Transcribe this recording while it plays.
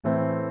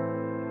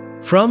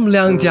From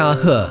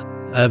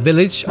Liangjiahe, a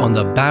village on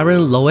the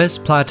barren Loess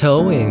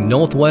Plateau in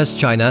northwest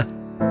China,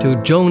 to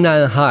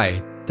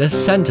Zhongnanhai, the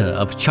center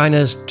of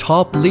China's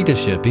top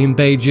leadership in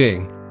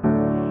Beijing.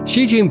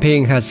 Xi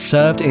Jinping has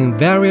served in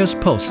various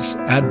posts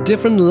at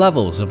different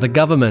levels of the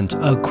government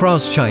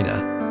across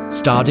China,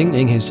 starting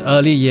in his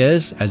early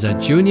years as a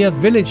junior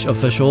village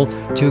official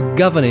to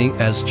governing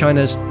as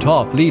China's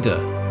top leader.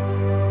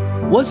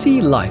 What's he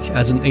like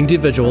as an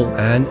individual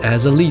and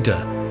as a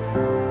leader?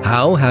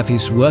 How have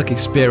his work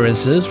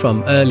experiences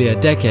from earlier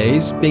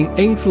decades been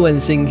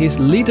influencing his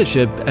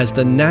leadership as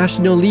the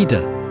national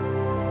leader?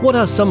 What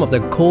are some of the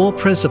core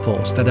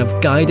principles that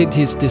have guided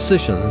his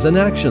decisions and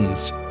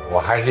actions?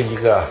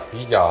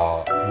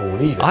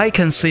 I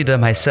consider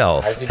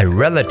myself a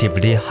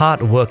relatively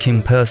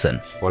hard-working person.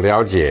 I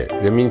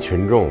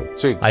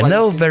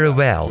know very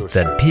well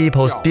that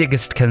people's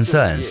biggest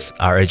concerns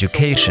are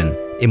education,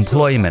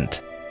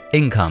 employment,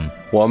 income.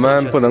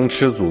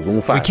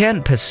 We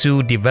can't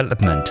pursue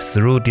development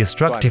through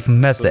destructive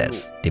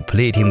methods,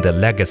 depleting the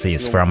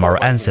legacies from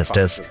our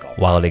ancestors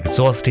while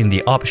exhausting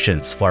the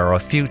options for our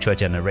future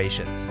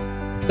generations.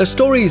 The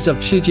Stories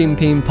of Xi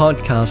Jinping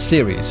podcast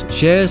series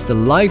shares the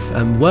life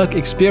and work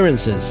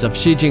experiences of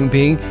Xi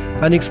Jinping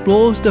and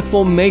explores the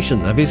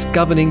formation of his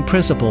governing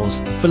principles,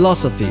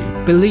 philosophy,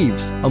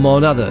 beliefs,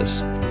 among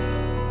others.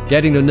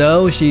 Getting to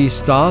know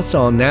Xi's thoughts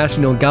on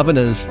national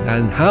governance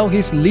and how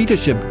his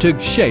leadership took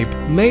shape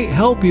may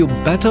help you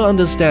better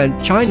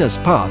understand China's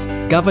path,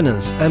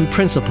 governance, and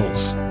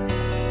principles.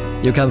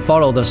 You can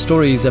follow the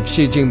Stories of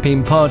Xi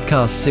Jinping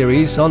podcast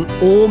series on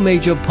all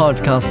major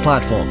podcast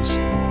platforms.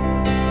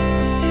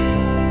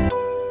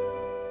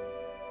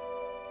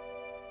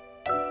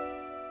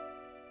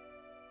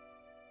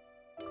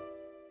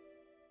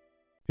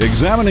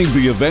 Examining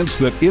the events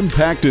that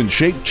impact and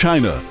shape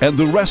China and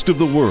the rest of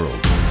the world.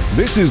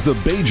 This is the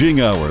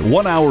Beijing Hour,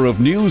 1 hour of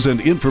news and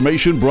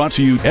information brought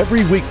to you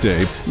every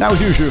weekday. Now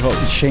here's your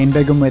host. It's Shane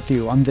Bigham with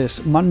you on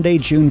this Monday,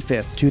 June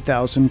 5th,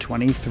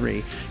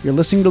 2023. You're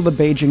listening to the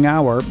Beijing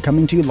Hour,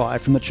 coming to you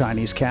live from the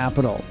Chinese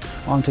capital.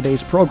 On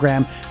today's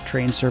program,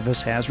 train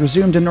service has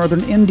resumed in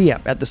northern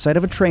India at the site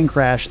of a train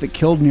crash that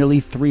killed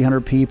nearly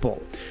 300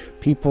 people.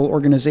 People,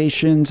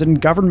 organizations,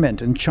 and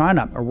government in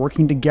China are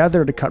working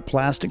together to cut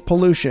plastic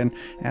pollution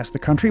as the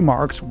country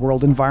marks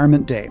World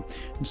Environment Day.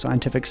 And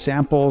scientific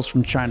samples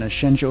from China's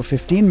Shenzhou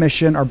 15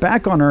 mission are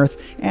back on Earth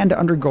and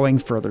undergoing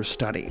further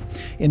study.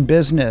 In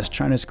business,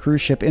 China's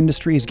cruise ship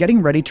industry is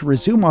getting ready to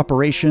resume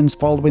operations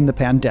following the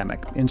pandemic.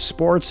 In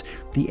sports,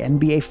 the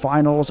NBA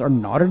Finals are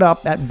knotted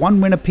up at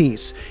 1 win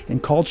apiece. In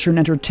culture and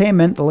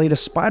entertainment, the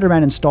latest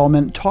Spider-Man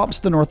installment tops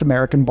the North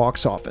American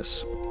box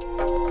office.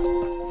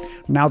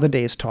 Now the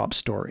day's top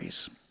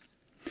stories.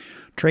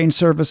 Train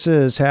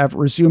services have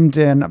resumed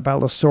in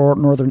Balasore,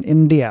 northern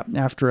India,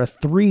 after a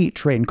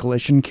 3-train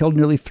collision killed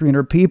nearly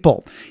 300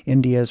 people.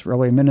 India's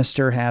railway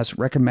minister has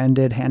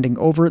recommended handing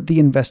over the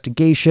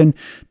investigation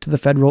to the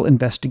Federal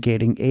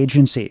Investigating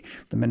Agency.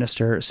 The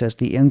minister says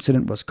the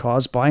incident was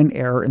caused by an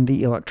error in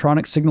the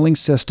electronic signaling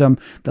system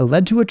that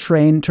led to a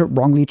train to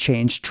wrongly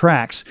change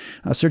tracks.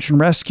 Search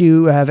and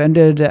rescue have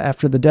ended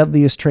after the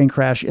deadliest train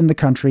crash in the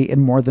country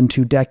in more than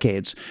 2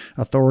 decades.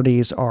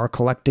 Authorities are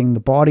collecting the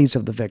bodies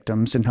of the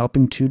victims and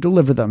helping to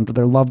deliver them to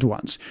their loved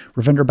ones.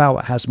 Ravinder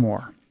Bawa has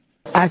more.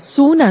 As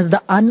soon as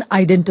the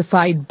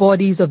unidentified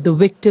bodies of the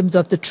victims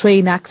of the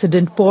train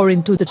accident pour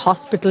into the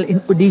hospital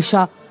in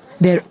Odisha,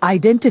 their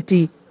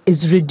identity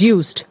is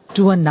reduced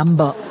to a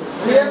number.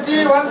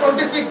 PMG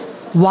 126.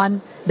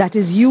 One that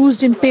is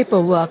used in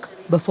paperwork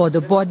before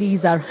the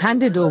bodies are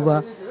handed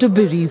over to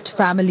bereaved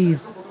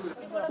families.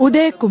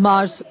 Uday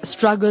Kumar's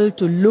struggle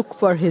to look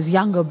for his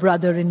younger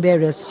brother in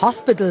various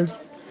hospitals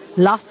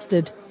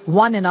lasted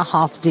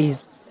 1.5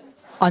 days.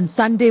 On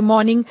Sunday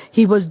morning,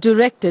 he was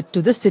directed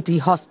to the city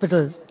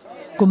hospital.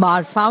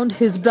 Kumar found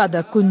his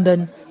brother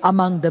Kundan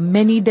among the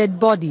many dead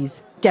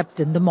bodies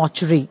kept in the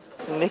mortuary.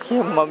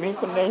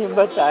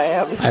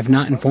 I've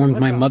not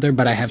informed my mother,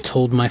 but I have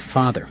told my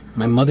father.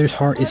 My mother's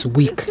heart is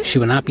weak. She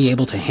will not be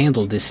able to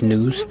handle this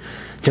news.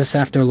 Just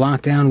after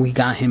lockdown, we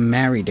got him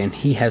married, and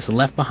he has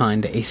left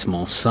behind a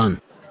small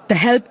son. The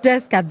help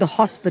desk at the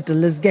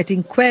hospital is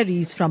getting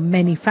queries from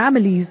many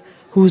families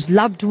whose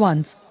loved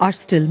ones are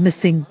still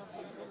missing.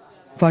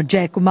 For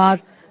Jay Kumar,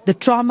 the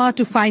trauma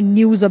to find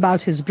news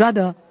about his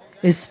brother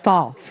is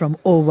far from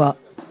over.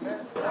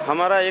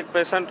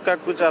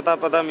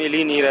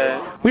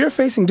 We are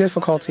facing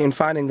difficulty in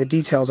finding the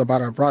details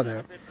about our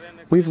brother.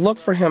 We've looked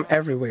for him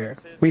everywhere.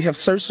 We have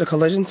searched the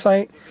collision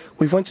site.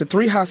 We've went to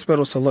 3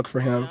 hospitals to look for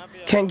him.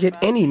 Can't get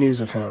any news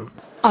of him.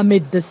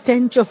 Amid the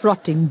stench of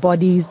rotting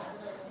bodies,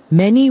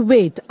 many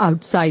wait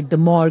outside the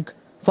morgue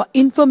for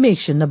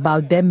information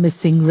about their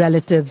missing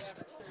relatives.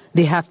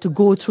 They have to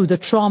go through the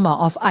trauma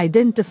of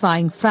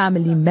identifying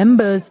family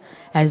members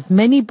as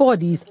many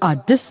bodies are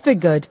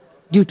disfigured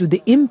due to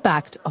the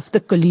impact of the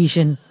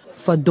collision.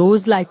 For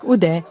those like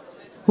Uday,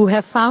 who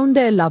have found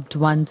their loved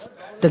ones,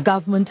 the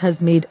government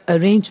has made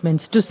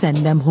arrangements to send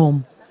them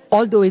home.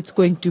 Although it's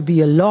going to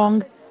be a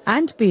long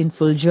and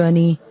painful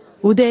journey,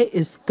 Uday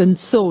is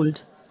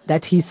consoled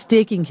that he's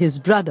taking his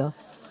brother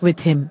with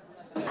him.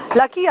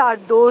 Lucky are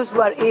those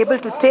who are able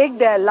to take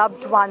their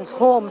loved ones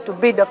home to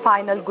bid a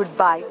final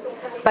goodbye.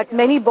 But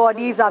many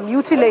bodies are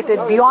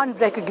mutilated beyond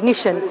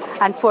recognition,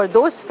 and for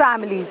those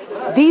families,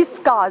 these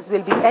scars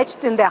will be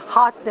etched in their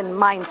hearts and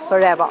minds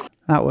forever.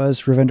 That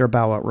was Ravinder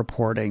Bawa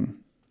reporting.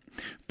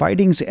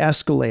 Fightings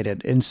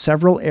escalated in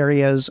several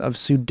areas of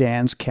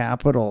Sudan's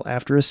capital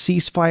after a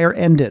ceasefire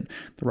ended.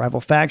 The rival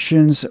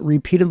factions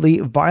repeatedly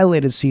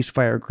violated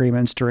ceasefire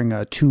agreements during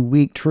a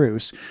 2-week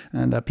truce,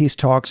 and peace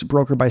talks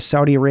brokered by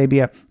Saudi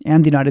Arabia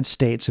and the United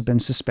States have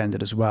been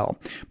suspended as well.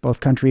 Both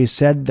countries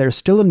said they're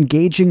still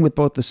engaging with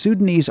both the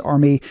Sudanese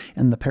army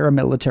and the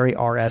paramilitary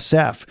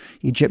RSF.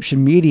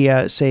 Egyptian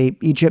media say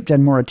Egypt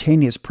and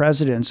Mauritania's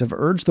presidents have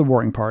urged the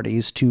warring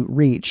parties to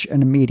reach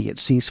an immediate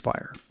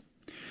ceasefire.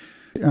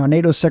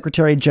 NATO's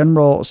Secretary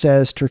General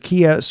says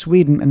Turkey,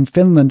 Sweden, and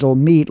Finland will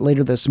meet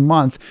later this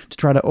month to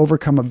try to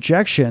overcome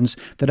objections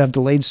that have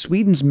delayed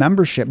Sweden's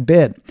membership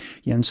bid.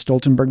 Jens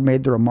Stoltenberg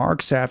made the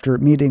remarks after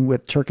meeting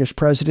with Turkish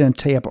President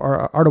Tayyip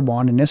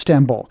Erdogan in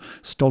Istanbul.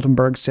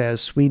 Stoltenberg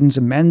says Sweden's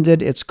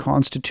amended its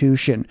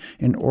constitution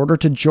in order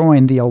to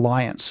join the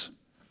alliance.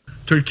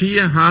 Turkey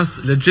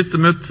has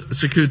legitimate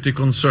security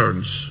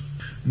concerns.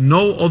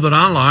 No other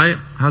ally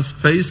has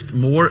faced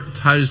more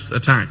terrorist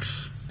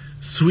attacks.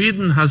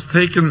 Sweden has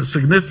taken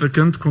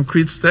significant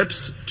concrete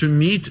steps to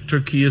meet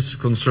Turkey's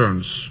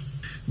concerns.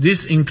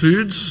 This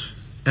includes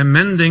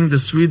amending the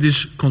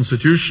Swedish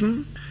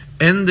constitution,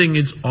 ending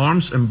its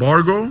arms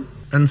embargo,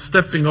 and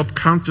stepping up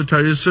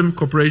counter-terrorism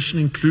cooperation,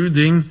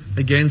 including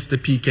against the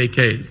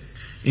PKK.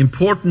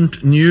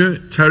 Important new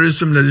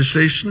terrorism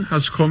legislation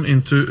has come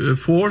into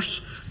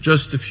force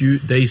just a few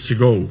days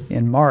ago.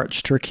 In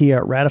March, Turkey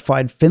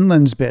ratified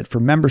Finland's bid for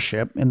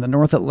membership in the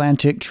North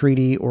Atlantic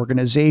Treaty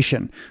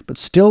Organization, but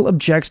still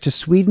objects to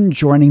Sweden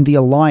joining the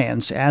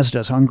alliance, as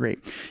does Hungary.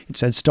 It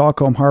said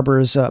Stockholm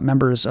harbors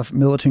members of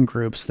militant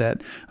groups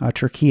that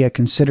Turkey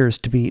considers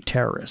to be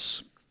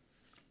terrorists.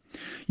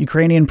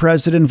 Ukrainian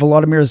President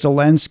Volodymyr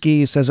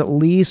Zelensky says at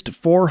least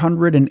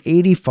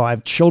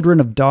 485 children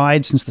have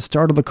died since the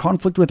start of the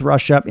conflict with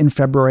Russia in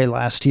February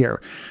last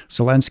year.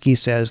 Zelensky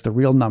says the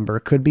real number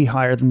could be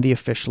higher than the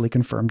officially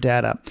confirmed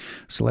data.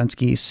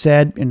 Zelensky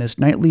said in his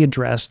nightly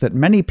address that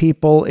many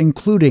people,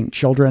 including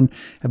children,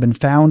 have been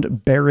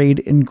found buried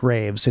in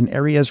graves in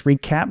areas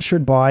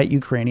recaptured by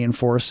Ukrainian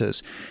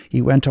forces.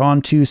 He went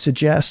on to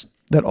suggest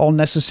that all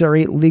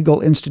necessary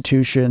legal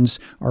institutions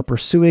are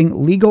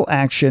pursuing legal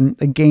action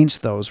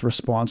against those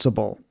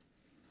responsible.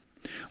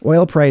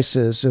 Oil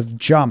prices have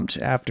jumped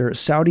after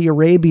Saudi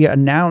Arabia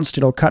announced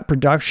it'll cut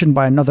production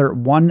by another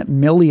 1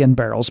 million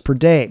barrels per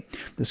day.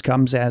 This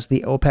comes as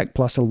the OPEC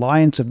Plus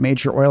alliance of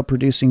major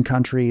oil-producing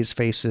countries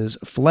faces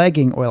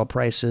flagging oil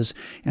prices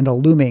and a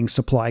looming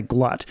supply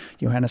glut.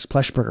 Johannes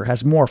Pleschberger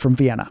has more from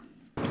Vienna.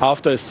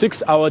 After a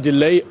 6-hour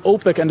delay,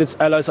 OPEC and its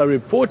allies are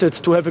reported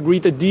to have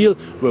agreed a deal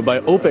whereby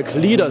OPEC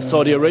leader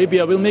Saudi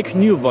Arabia will make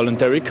new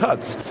voluntary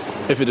cuts.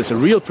 If it is a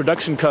real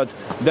production cut,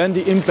 then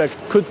the impact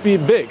could be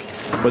big.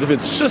 But if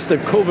it's just a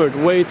covert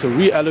way to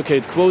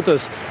reallocate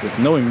quotas with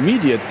no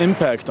immediate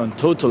impact on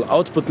total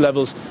output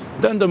levels,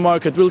 then the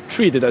market will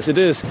treat it as it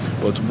is.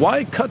 But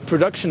why cut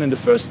production in the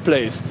first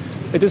place?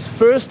 It is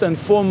first and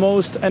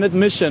foremost an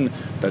admission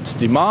that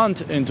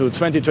demand into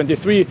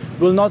 2023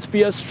 will not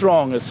be as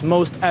strong as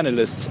most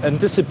analysts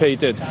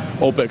anticipated.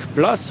 OPEC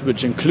Plus,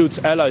 which includes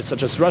allies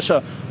such as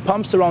Russia,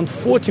 pumps around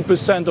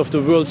 40% of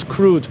the world's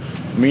crude,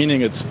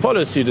 meaning its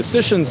policy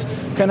decisions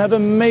can have a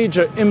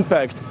major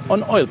impact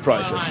on oil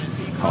prices.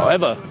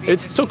 However, it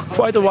took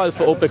quite a while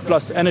for OPEC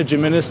Plus energy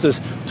ministers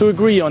to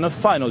agree on a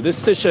final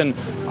decision.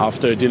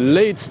 After a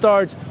delayed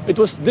start, it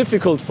was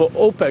difficult for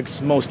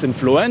OPEC's most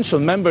influential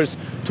members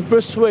to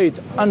persuade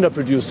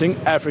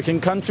underproducing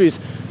African countries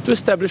to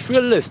establish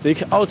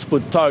realistic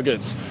output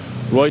targets.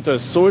 Reuters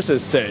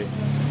sources say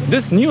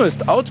this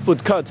newest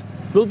output cut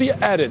will be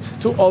added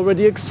to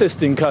already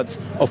existing cuts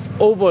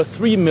of over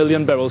 3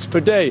 million barrels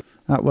per day.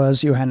 That was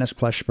Johannes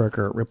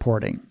Pleschberger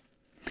reporting.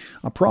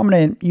 A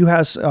prominent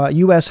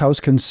U.S. House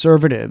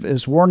conservative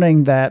is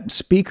warning that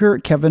Speaker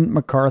Kevin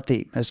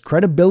McCarthy has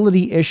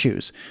credibility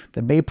issues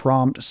that may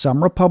prompt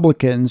some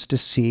Republicans to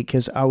seek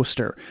his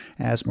ouster,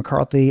 as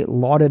McCarthy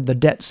lauded the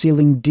debt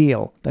ceiling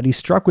deal that he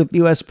struck with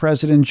U.S.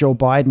 President Joe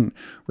Biden.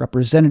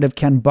 Representative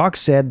Ken Buck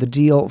said the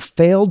deal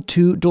failed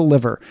to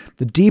deliver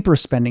the deeper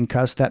spending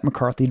cuts that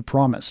McCarthy had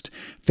promised.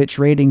 Fitch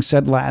Ratings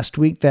said last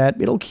week that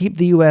it'll keep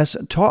the U.S.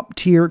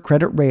 top-tier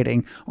credit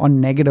rating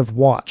on negative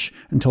watch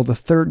until the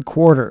third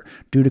quarter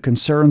due to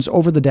concerns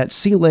over the debt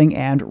ceiling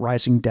and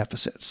rising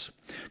deficits.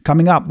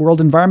 Coming up, World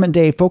Environment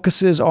Day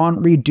focuses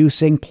on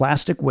reducing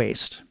plastic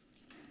waste.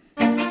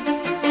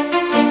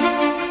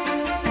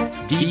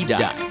 Deep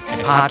Dive,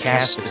 a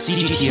podcast of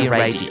CGTN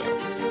Radio.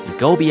 We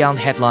go beyond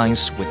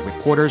headlines with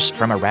reporters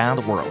from around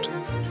the world.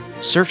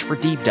 Search for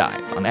Deep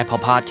Dive on Apple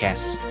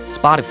Podcasts,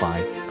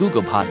 Spotify,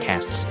 Google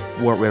Podcasts,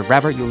 or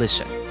wherever you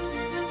listen.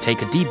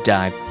 Take a deep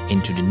dive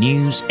into the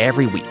news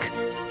every week.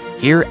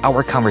 Hear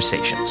our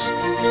conversations.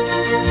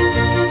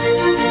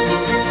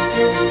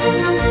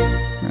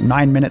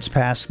 9 minutes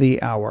past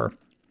the hour.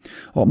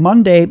 Well,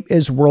 Monday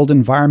is World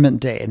Environment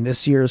Day, and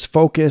this year's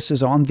focus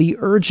is on the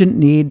urgent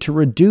need to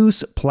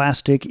reduce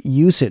plastic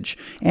usage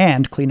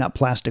and clean up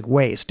plastic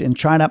waste. In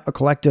China, a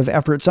collective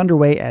effort's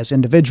underway as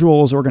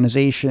individuals,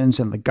 organizations,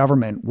 and the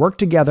government work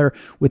together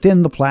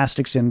within the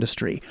plastics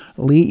industry.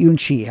 Li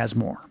Yunqi has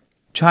more.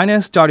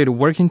 China started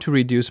working to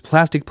reduce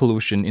plastic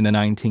pollution in the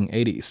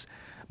 1980s.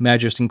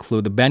 Measures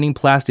include banning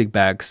plastic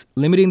bags,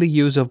 limiting the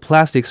use of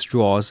plastic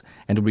straws,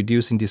 and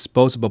reducing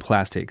disposable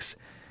plastics.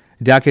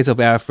 Decades of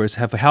efforts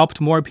have helped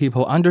more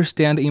people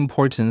understand the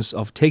importance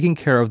of taking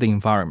care of the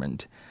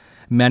environment.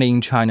 Many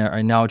in China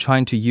are now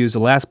trying to use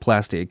less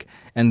plastic,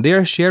 and they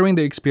are sharing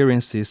their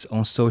experiences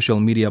on social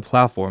media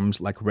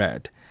platforms like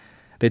Red.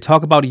 They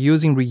talk about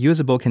using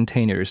reusable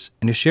containers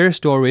and share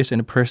stories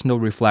and personal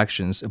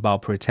reflections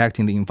about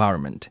protecting the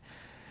environment.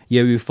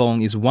 Ye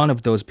Yufeng is one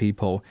of those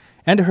people,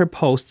 and her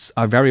posts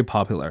are very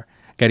popular,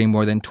 getting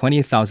more than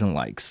 20,000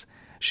 likes.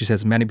 She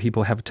says many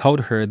people have told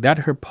her that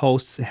her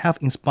posts have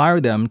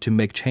inspired them to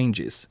make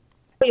changes.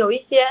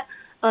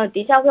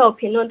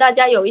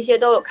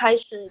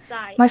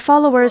 My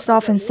followers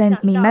often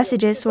send me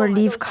messages or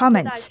leave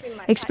comments,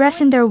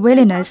 expressing their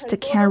willingness to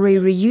carry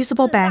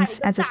reusable bags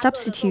as a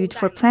substitute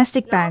for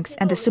plastic bags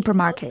at the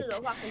supermarket.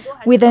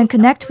 We then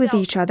connect with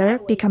each other,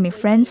 becoming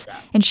friends,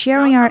 and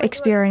sharing our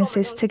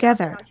experiences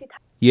together.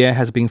 Ye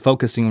has been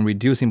focusing on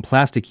reducing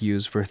plastic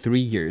use for 3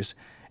 years,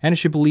 and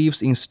she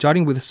believes in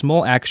starting with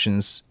small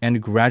actions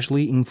and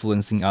gradually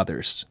influencing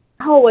others.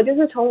 In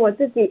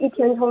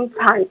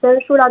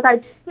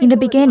the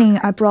beginning,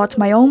 I brought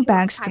my own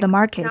bags to the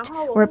market,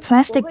 where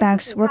plastic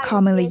bags were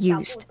commonly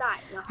used.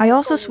 I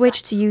also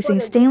switched to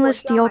using stainless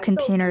steel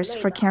containers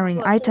for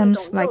carrying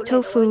items like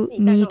tofu,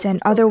 meat,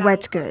 and other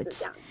wet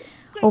goods.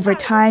 Over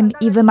time,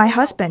 even my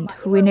husband,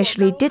 who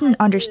initially didn't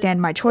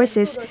understand my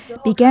choices,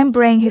 began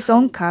bringing his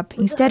own cup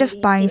instead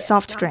of buying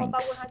soft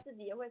drinks.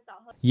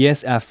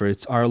 Ye's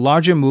efforts are a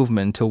larger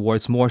movement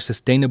towards more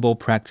sustainable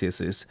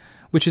practices,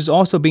 which is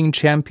also being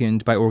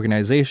championed by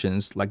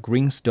organizations like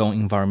Greenstone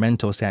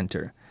Environmental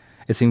Center.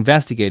 It's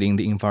investigating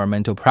the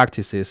environmental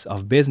practices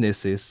of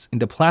businesses in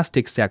the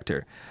plastic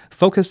sector,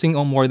 focusing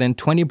on more than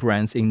 20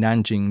 brands in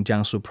Nanjing,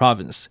 Jiangsu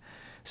Province.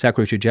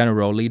 Secretary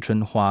General Li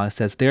Chunhua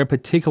says their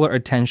particular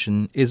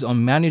attention is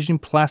on managing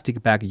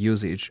plastic bag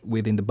usage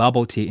within the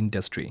bubble tea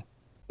industry.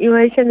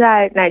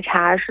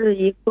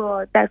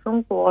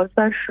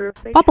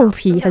 Bubble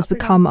tea has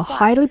become a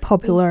highly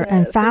popular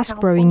and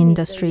fast-growing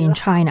industry in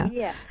China.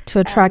 To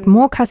attract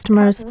more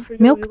customers,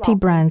 milk tea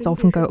brands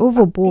often go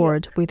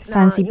overboard with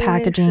fancy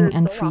packaging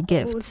and free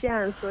gifts.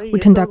 We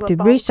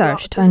conducted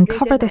research to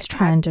uncover this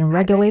trend and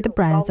regulate the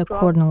brands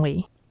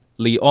accordingly.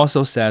 Li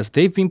also says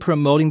they've been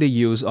promoting the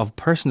use of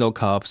personal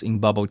cups in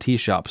bubble tea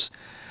shops.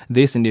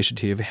 This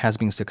initiative has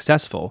been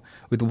successful,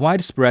 with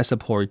widespread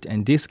support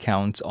and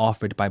discounts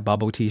offered by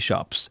bubble tea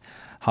shops.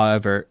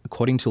 However,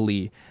 according to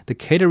Li, the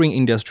catering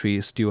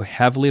industry still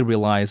heavily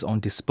relies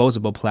on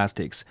disposable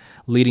plastics,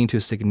 leading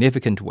to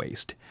significant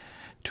waste.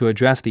 To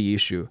address the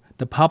issue,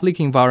 the Public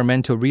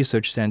Environmental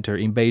Research Center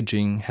in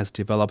Beijing has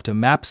developed a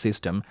map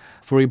system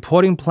for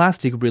reporting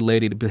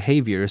plastic-related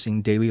behaviors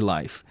in daily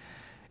life.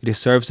 It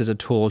serves as a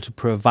tool to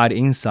provide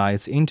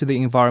insights into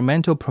the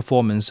environmental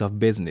performance of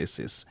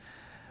businesses.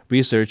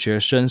 Researcher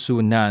Shen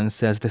Su Nan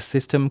says the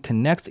system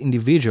connects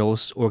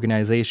individuals,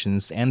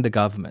 organizations, and the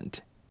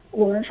government.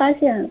 We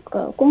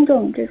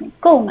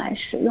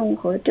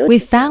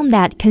found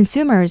that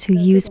consumers who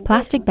use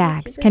plastic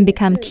bags can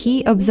become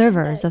key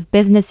observers of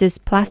businesses'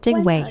 plastic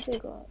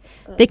waste.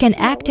 They can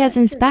act as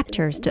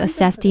inspectors to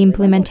assess the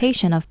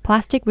implementation of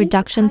plastic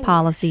reduction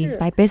policies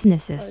by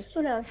businesses.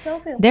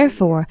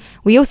 Therefore,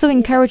 we also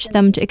encourage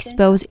them to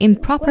expose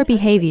improper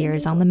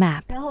behaviors on the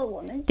map.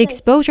 The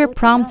exposure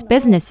prompts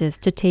businesses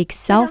to take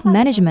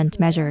self-management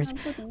measures,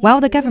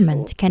 while the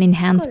government can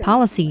enhance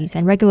policies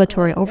and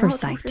regulatory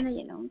oversight.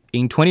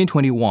 In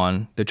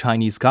 2021, the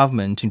Chinese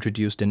government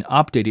introduced an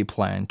updated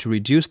plan to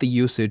reduce the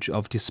usage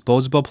of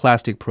disposable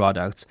plastic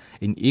products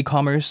in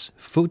e-commerce,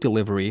 food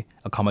delivery,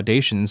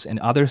 accommodations, and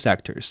other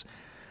sectors.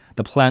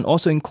 The plan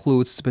also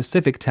includes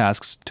specific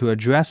tasks to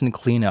address and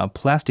clean up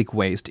plastic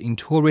waste in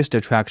tourist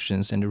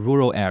attractions and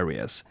rural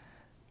areas.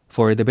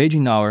 For the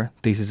Beijing Hour,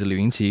 this is Liu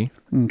Yingqi.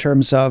 In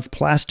terms of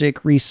plastic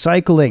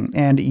recycling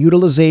and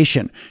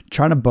utilization,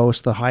 China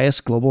boasts the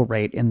highest global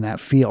rate in that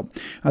field.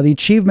 The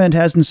achievement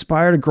has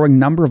inspired a growing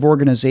number of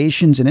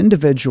organizations and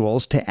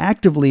individuals to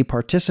actively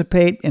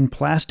participate in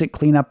plastic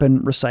cleanup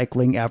and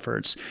recycling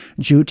efforts.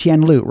 Zhu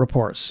Tianlu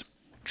reports.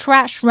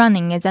 Trash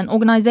Running is an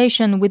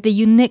organization with the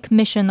unique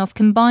mission of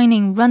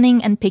combining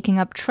running and picking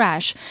up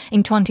trash.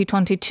 In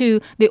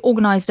 2022, they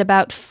organized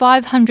about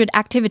 500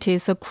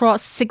 activities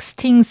across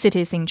 16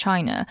 cities in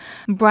China.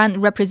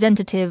 Brand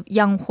representative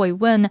Yang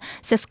Huiwen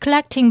says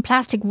collecting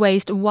plastic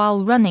waste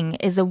while running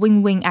is a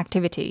win-win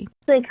activity.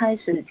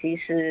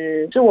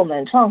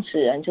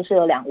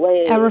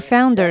 Our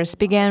founders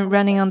began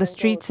running on the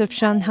streets of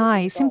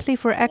Shanghai simply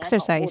for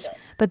exercise,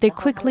 but they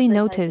quickly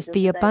noticed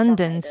the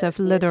abundance of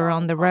litter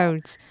on the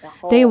roads.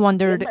 They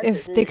wondered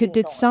if they could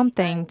do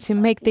something to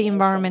make the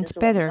environment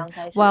better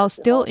while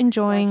still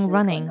enjoying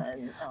running.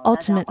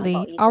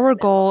 Ultimately, our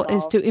goal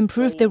is to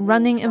improve the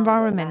running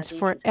environment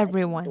for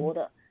everyone.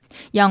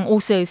 Yang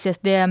also says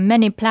there are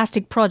many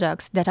plastic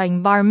products that are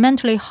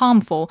environmentally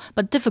harmful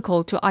but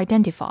difficult to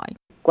identify.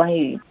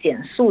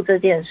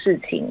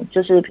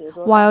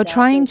 While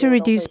trying to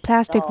reduce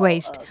plastic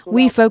waste,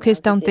 we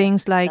focused on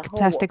things like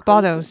plastic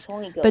bottles.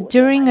 But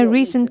during a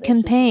recent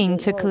campaign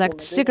to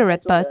collect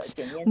cigarette butts,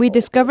 we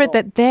discovered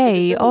that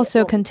they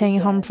also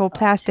contain harmful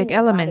plastic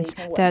elements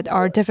that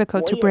are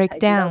difficult to break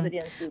down.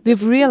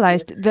 We've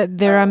realized that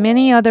there are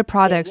many other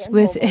products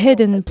with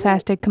hidden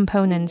plastic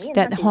components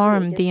that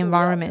harm the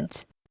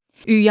environment.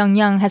 Yu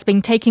Yangyang has been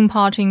taking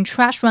part in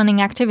trash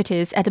running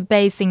activities at a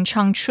base in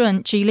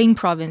Changchun, Jilin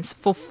province,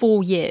 for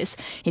 4 years.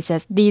 He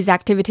says these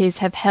activities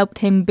have helped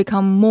him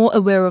become more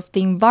aware of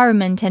the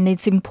environment and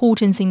its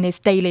importance in his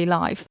daily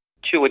life.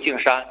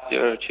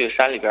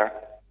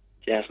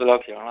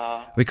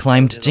 We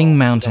climbed Jing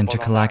Mountain to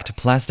collect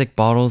plastic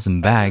bottles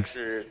and bags.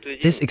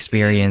 This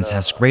experience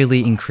has greatly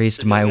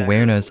increased my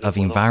awareness of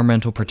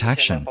environmental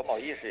protection.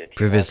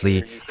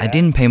 Previously, I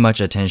didn't pay much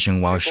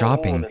attention while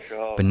shopping,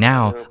 but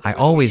now I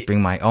always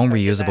bring my own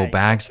reusable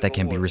bags that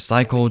can be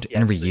recycled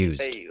and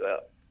reused.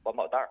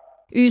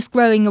 Yu's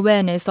growing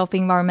awareness of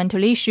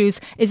environmental issues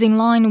is in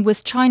line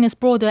with China's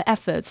broader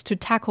efforts to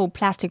tackle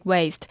plastic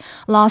waste.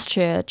 Last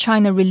year,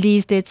 China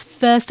released its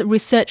first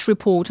research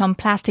report on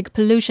plastic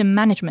pollution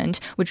management,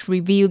 which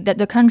revealed that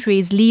the country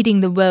is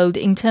leading the world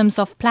in terms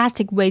of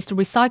plastic waste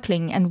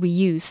recycling and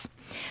reuse.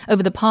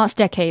 Over the past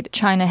decade,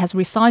 China has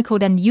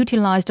recycled and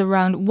utilized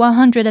around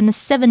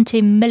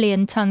 170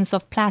 million tons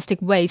of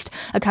plastic waste,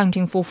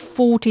 accounting for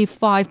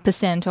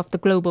 45% of the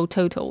global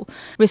total.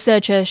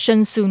 Researcher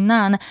Shen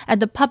Sunan at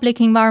the Public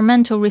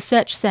Environmental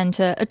Research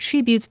Center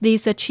attributes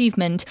this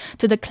achievement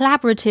to the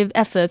collaborative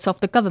efforts of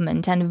the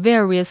government and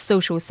various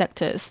social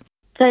sectors.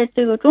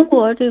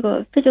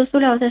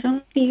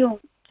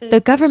 The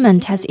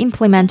government has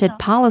implemented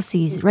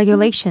policies,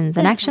 regulations,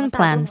 and action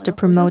plans to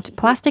promote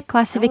plastic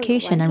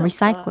classification and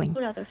recycling.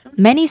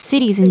 Many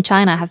cities in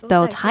China have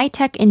built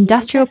high-tech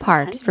industrial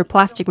parks for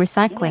plastic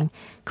recycling,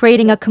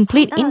 creating a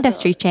complete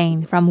industry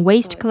chain from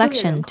waste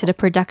collection to the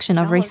production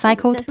of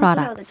recycled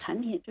products.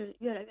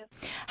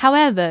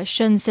 However,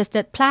 Shen says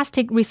that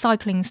plastic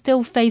recycling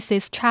still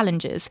faces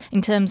challenges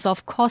in terms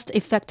of cost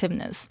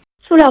effectiveness.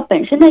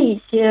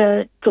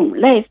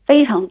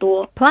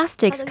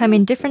 Plastics come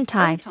in different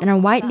types and are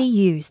widely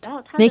used,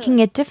 making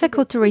it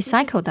difficult to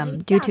recycle them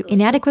due to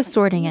inadequate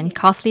sorting and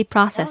costly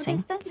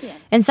processing.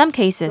 In some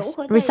cases,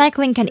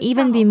 recycling can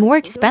even be more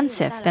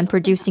expensive than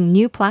producing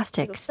new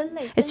plastics.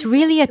 It's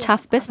really a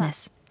tough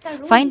business.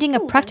 Finding a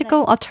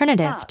practical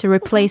alternative to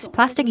replace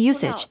plastic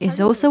usage is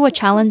also a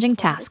challenging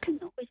task.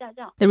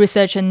 The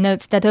researcher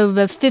notes that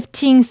over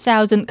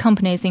 15,000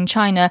 companies in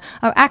China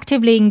are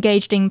actively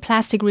engaged in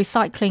plastic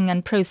recycling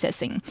and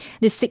processing.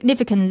 This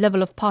significant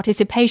level of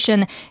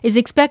participation is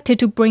expected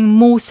to bring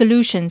more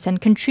solutions and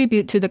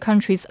contribute to the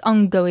country's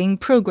ongoing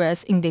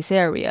progress in this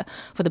area.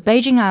 For the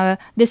Beijing Hour,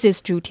 this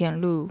is Zhu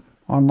Tianlu.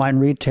 Online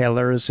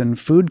retailers and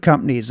food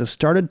companies have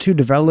started to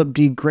develop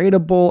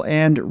degradable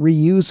and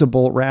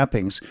reusable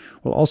wrappings,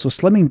 while also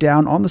slimming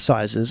down on the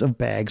sizes of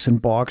bags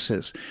and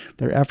boxes.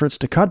 Their efforts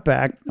to cut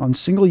back on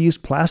single-use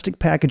plastic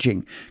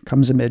packaging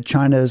comes amid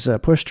China's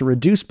push to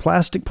reduce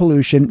plastic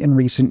pollution in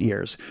recent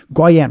years.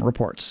 Guoyan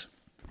reports.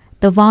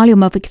 The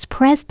volume of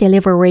express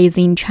deliveries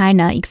in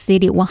China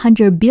exceeded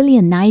 100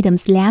 billion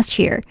items last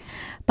year.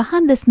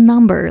 Behind this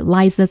number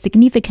lies a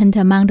significant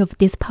amount of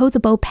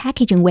disposable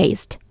packaging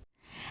waste.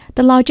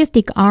 The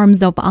logistic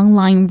arms of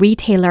online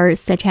retailers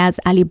such as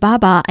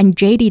Alibaba and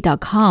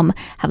JD.com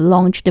have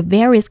launched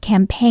various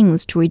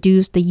campaigns to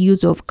reduce the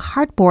use of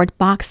cardboard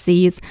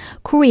boxes,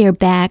 courier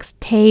bags,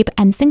 tape,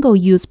 and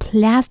single-use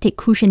plastic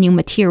cushioning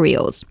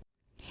materials.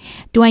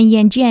 Duan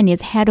Yanjian is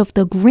head of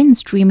the Green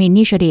Stream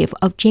initiative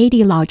of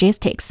JD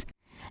Logistics.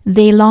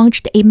 They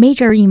launched a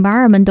major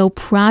environmental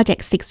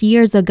project 6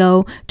 years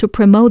ago to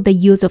promote the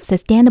use of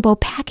sustainable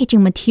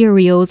packaging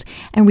materials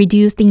and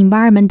reduce the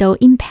environmental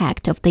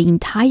impact of the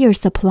entire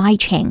supply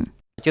chain.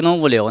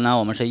 JD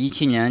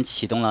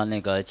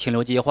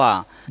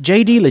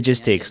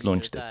Logistics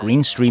launched the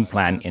Green Stream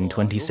Plan in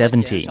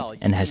 2017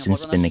 and has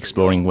since been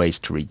exploring ways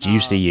to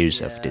reduce the use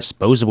of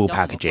disposable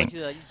packaging.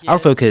 Our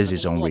focus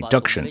is on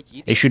reduction.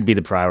 It should be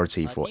the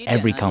priority for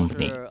every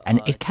company,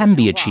 and it can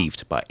be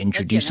achieved by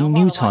introducing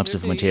new types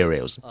of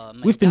materials.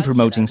 We've been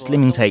promoting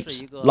slimming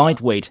tapes,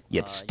 lightweight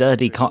yet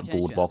sturdy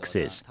cardboard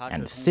boxes,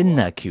 and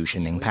thinner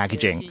cushioning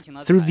packaging.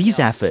 Through these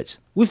efforts,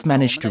 we've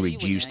managed to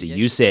reduce the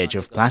usage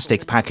of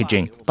plastic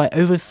packaging by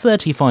over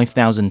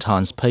 35,000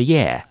 tons per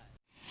year.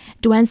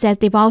 Duan says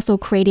they've also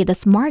created a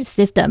smart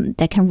system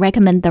that can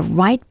recommend the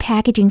right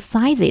packaging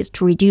sizes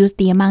to reduce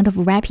the amount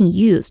of wrapping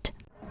used.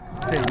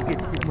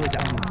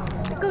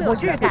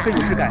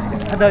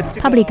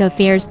 Public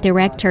Affairs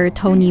Director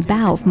Tony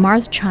Bao of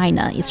Mars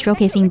China is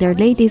showcasing their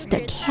latest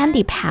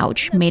candy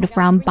pouch made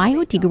from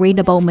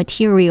biodegradable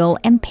material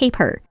and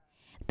paper.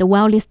 The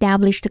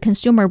well-established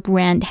consumer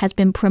brand has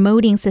been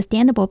promoting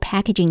sustainable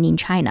packaging in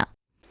China.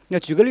 In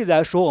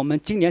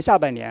the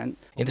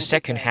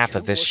second half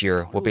of this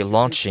year, we'll be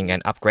launching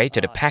an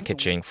upgraded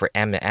packaging for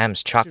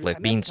M&M's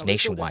chocolate beans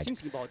nationwide.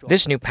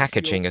 This new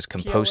packaging is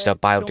composed of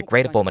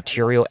biodegradable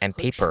material and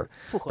paper,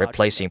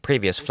 replacing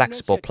previous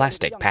flexible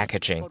plastic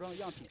packaging.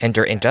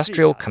 Under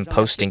industrial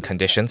composting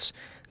conditions,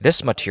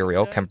 this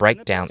material can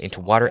break down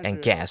into water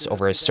and gas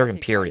over a certain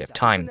period of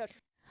time.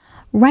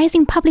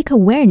 Rising public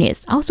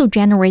awareness also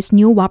generates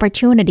new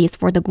opportunities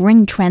for the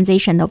green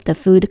transition of the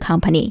food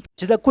company.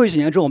 Over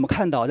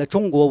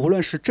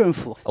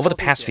the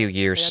past few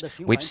years,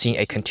 we've seen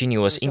a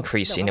continuous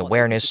increase in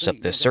awareness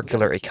of the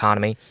circular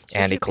economy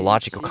and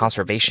ecological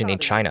conservation in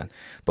China,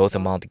 both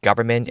among the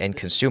government and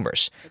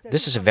consumers.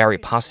 This is a very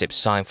positive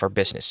sign for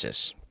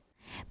businesses.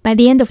 By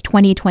the end of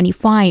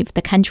 2025,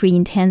 the country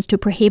intends to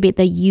prohibit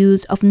the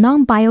use of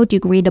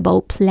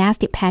non-biodegradable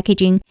plastic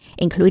packaging,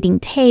 including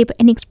tape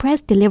and express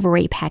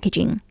delivery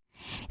packaging.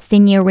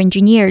 Senior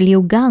engineer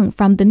Liu Gang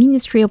from the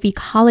Ministry of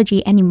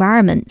Ecology and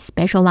Environment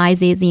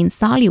specializes in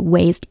solid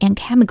waste and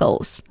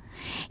chemicals.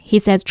 He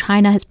says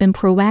China has been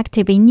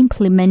proactive in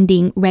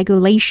implementing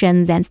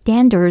regulations and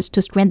standards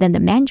to strengthen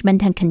the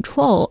management and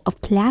control of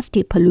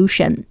plastic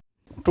pollution.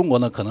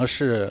 China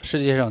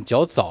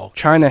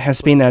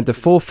has been at the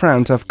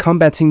forefront of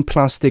combating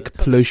plastic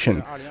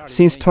pollution.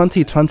 Since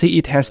 2020,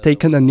 it has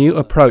taken a new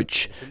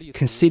approach,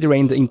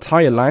 considering the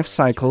entire life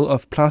cycle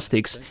of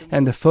plastics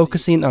and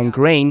focusing on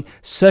green,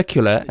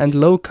 circular, and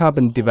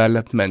low-carbon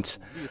development.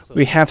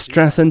 We have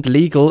strengthened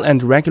legal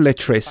and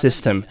regulatory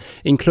system,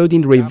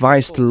 including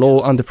revised law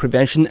on the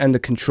prevention and the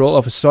control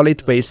of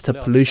solid waste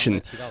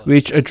pollution,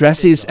 which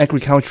addresses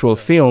agricultural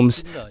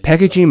films,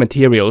 packaging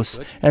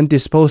materials, and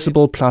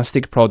disposable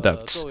plastic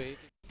products.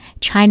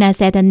 China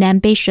set an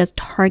ambitious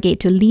target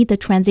to lead the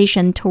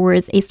transition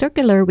towards a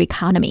circular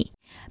economy.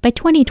 By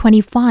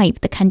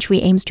 2025, the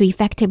country aims to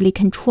effectively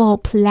control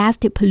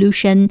plastic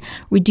pollution,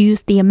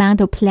 reduce the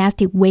amount of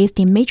plastic waste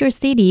in major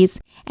cities,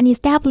 and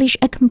establish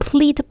a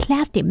complete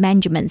plastic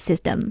management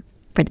system.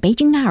 For the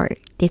Beijing Hour,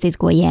 this is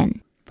Guo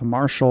Yan. The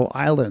Marshall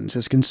Islands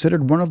is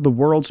considered one of the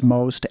world's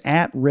most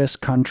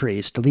at-risk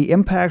countries to the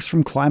impacts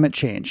from climate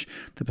change.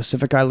 The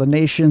Pacific Island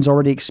nation's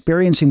already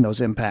experiencing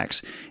those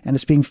impacts and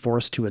is being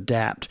forced to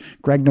adapt.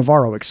 Greg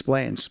Navarro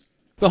explains.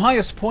 The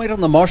highest point on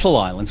the Marshall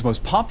Islands,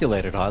 most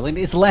populated island,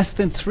 is less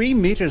than 3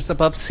 meters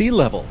above sea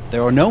level.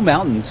 There are no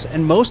mountains,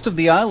 and most of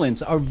the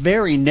islands are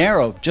very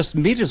narrow, just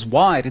meters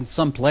wide in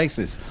some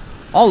places.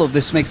 All of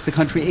this makes the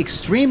country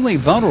extremely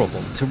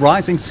vulnerable to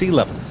rising sea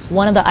levels.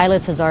 One of the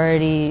islets has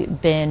already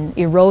been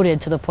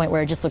eroded to the point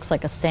where it just looks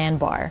like a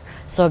sandbar.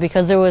 So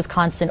because there was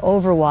constant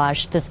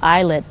overwash, this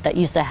islet that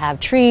used to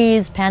have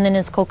trees,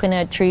 pandanus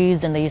coconut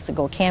trees, and they used to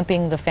go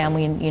camping, the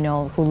family,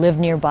 who lived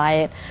nearby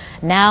it,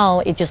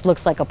 now it just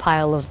looks like a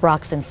pile of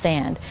rocks and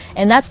sand.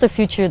 And that's the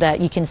future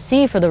that you can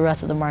see for the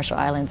rest of the Marshall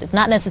Islands. It's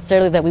not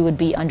necessarily that we would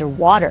be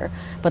underwater,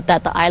 but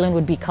that the island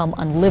would become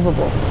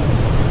unlivable.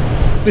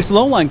 This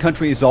lowline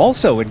country is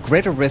also at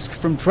greater risk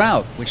from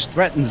drought, which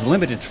threatens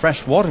limited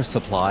fresh water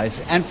supplies,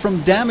 and from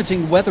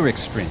damaging weather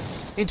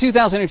extremes. In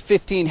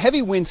 2015,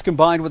 heavy winds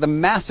combined with a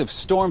massive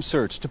storm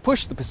surge to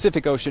push the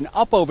Pacific Ocean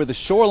up over the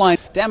shoreline,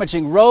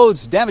 damaging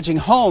roads, damaging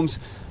homes,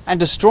 and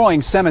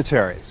destroying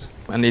cemeteries.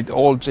 And it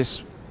all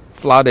just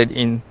flooded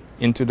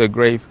into the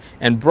grave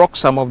and broke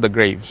some of the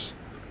graves.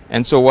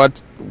 And so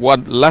what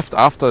left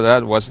after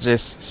that was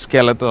just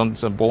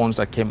skeletons and bones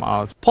that came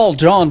out. Paul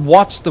John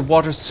watched the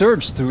water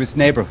surge through his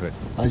neighborhood.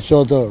 I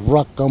saw the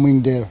rock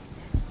coming there,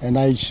 and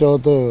I saw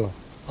the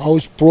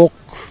house broke.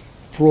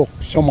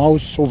 Some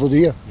house over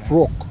there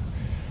broke.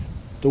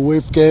 The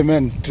wave came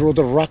and threw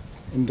the rock,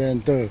 and then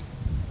the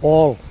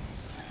all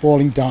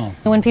falling down.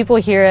 When people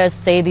hear us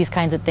say these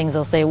kinds of things,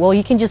 they'll say, well,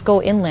 you can just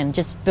go inland,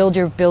 just build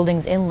your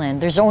buildings inland.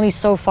 There's only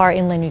so far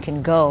inland you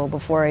can go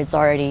before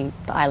the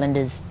island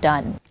is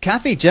done.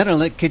 Kathy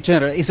Jenner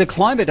is a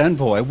climate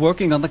envoy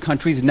working on the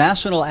country's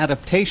national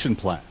adaptation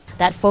plan.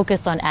 That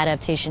focus on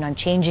adaptation, on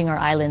changing our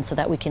island so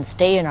that we can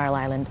stay in our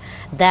island,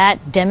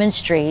 that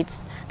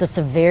demonstrates the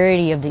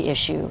severity of the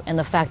issue and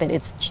the fact that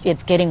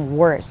it's getting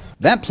worse.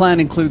 That plan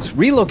includes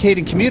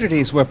relocating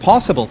communities where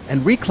possible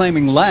and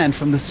reclaiming land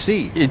from the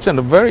sea. It's a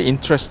very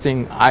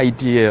interesting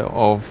idea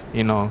of,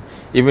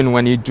 even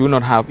when you do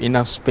not have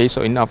enough space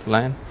or enough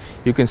land,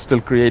 you can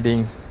still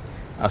creating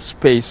a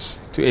space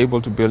to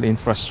able to build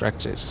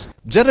infrastructures.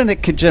 Jeranik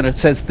Kijena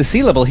says the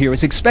sea level here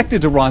is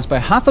expected to rise by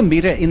 0.5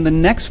 meter in the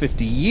next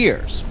 50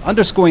 years,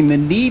 underscoring the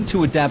need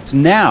to adapt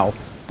now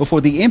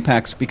before the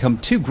impacts become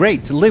too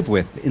great to live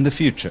with in the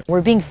future.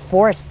 We're being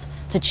forced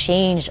to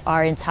change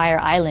our entire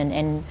island,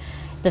 and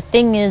The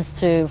thing is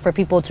for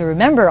people to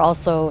remember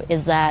also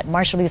is that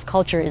Marshallese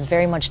culture is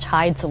very much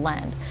tied to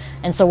land.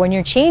 And so when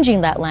you're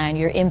changing that land,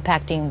 you're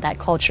impacting that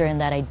culture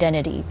and that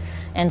identity.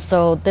 And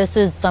so this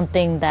is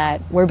something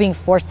that we're being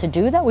forced to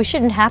do that we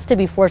shouldn't have to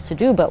be forced to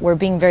do, but we're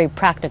being very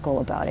practical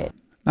about it.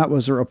 That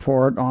was a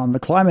report on the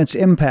climate's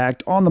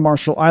impact on the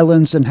Marshall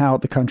Islands and how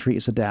the country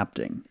is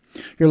adapting.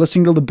 You're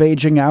listening to the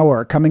Beijing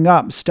Hour. Coming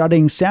up,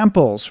 studying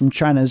samples from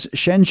China's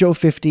Shenzhou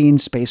 15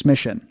 space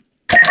mission.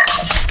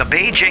 The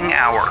Beijing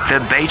Hour.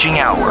 The Beijing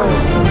Hour.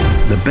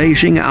 The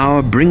Beijing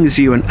Hour brings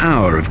you an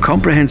hour of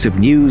comprehensive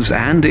news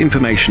and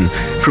information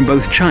from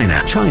both China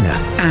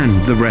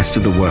and the rest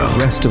of the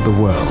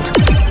world.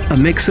 A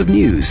mix of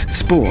news,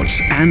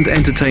 sports, and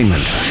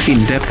entertainment.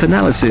 In-depth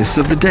analysis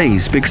of the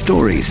day's big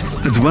stories,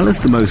 as well as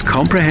the most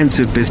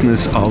comprehensive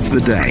business of the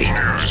day.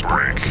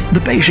 The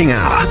Beijing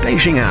Hour.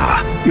 Beijing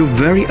Hour. Your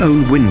very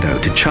own window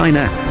to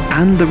China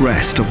and the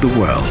rest of the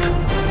world.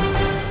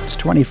 It's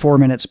 24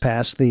 minutes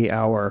past the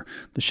hour.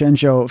 The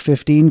Shenzhou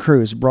 15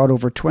 cruise brought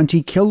over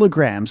 20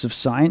 kilograms of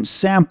science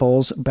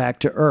samples back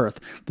to Earth.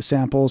 The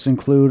samples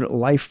include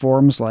life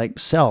forms like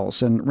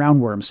cells and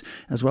roundworms,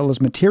 as well as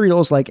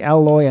materials like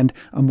alloy and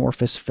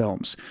amorphous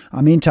films.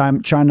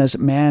 Meantime, China's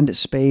Manned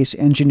Space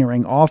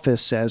Engineering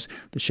Office says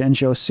the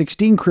Shenzhou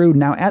 16 crew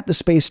now at the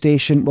space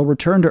station will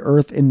return to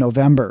Earth in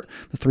November.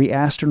 The 3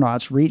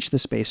 astronauts reached the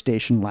space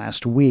station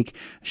last week.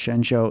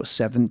 Shenzhou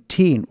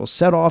 17 will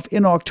set off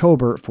in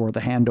October for the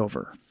handover.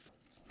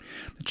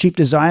 The chief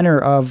designer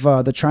of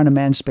the China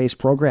Manned Space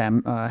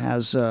Program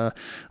has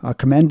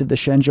commended the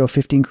Shenzhou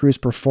 15 crew's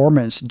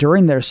performance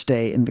during their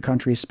stay in the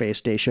country's space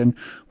station.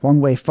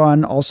 Huang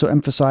Weifan also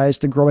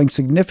emphasized the growing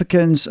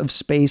significance of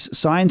space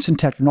science and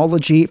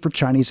technology for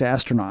Chinese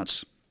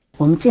astronauts.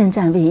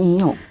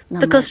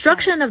 The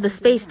construction of the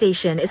space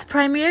station is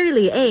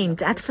primarily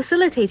aimed at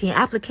facilitating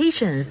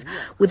applications,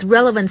 with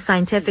relevant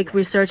scientific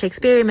research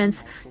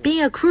experiments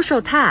being a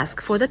crucial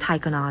task for the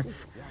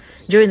taikonauts.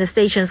 During the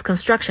station's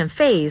construction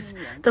phase,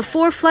 the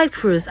 4 flight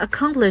crews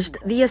accomplished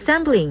the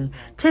assembling,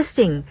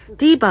 testing,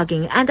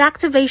 debugging, and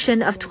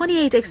activation of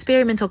 28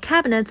 experimental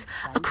cabinets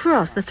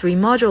across the 3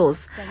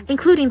 modules,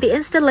 including the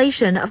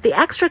installation of the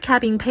extra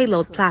cabin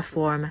payload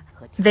platform.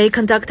 They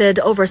conducted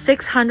over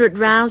 600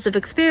 rounds of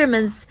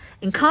experiments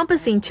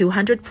encompassing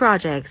 200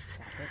 projects.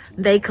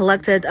 They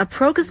collected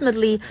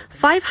approximately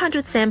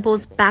 500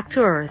 samples back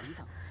to Earth.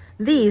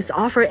 These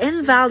offer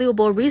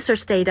invaluable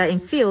research data in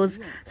fields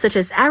such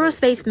as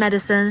aerospace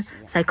medicine,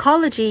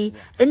 psychology,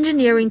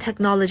 engineering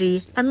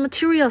technology, and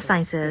material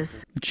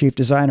sciences. The chief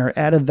designer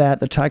added that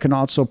the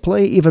taikonauts will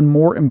play even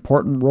more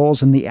important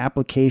roles in the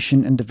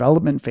application and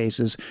development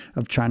phases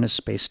of China's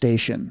space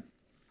station.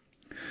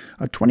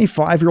 A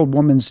 25-year-old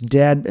woman's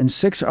dead and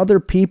 6 other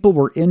people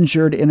were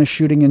injured in a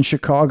shooting in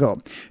Chicago.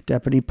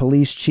 Deputy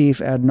Police Chief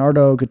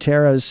Ednardo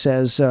Gutierrez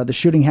says the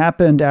shooting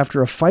happened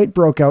after a fight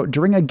broke out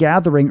during a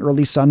gathering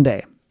early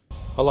Sunday.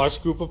 A large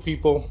group of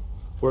people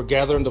were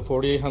gathered in the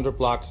 4800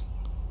 block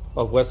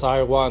of West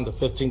Iowa in the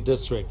 15th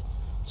District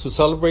to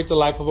celebrate the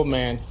life of a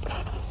man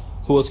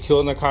who was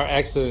killed in a car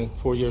accident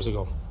 4 years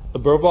ago. A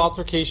verbal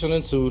altercation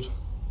ensued,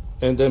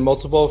 and then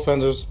multiple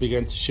offenders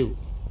began to shoot.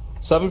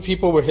 7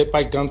 people were hit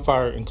by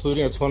gunfire,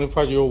 including a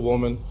 25-year-old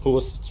woman who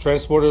was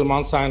transported to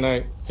Mount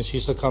Sinai, and she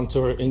succumbed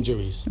to her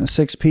injuries.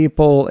 6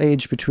 people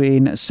aged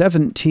between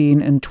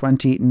 17 and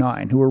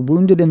 29 who were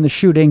wounded in the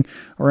shooting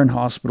are in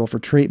hospital for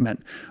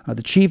treatment.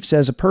 The chief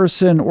says a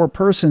person or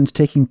persons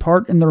taking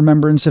part in the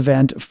remembrance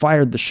event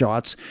fired the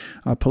shots.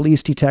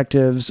 Police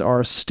detectives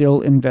are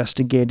still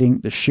investigating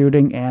the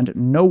shooting, and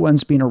no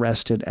one's been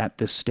arrested at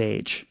this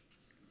stage.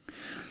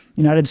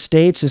 The United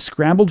States has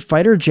scrambled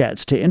fighter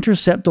jets to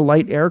intercept a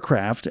light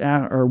aircraft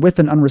with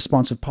an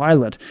unresponsive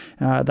pilot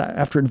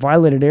after it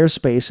violated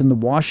airspace in the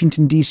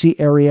Washington, D.C.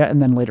 area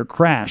and then later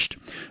crashed.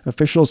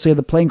 Officials say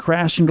the plane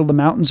crashed into the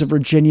mountains of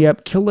Virginia,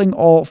 killing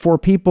all 4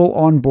 people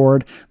on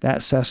board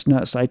that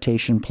Cessna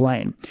Citation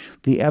plane.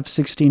 The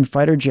F-16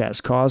 fighter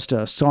jets caused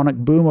a sonic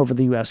boom over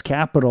the U.S.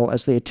 Capitol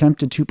as they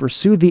attempted to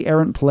pursue the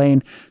errant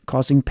plane,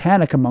 causing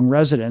panic among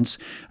residents.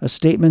 A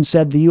statement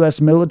said the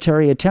U.S.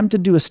 military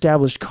attempted to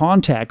establish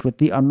contact with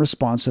the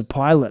unresponsive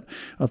pilot.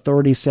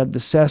 Authorities said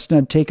the Cessna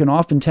had taken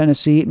off in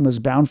Tennessee and was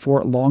bound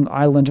for Long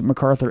Island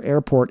MacArthur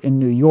Airport in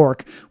New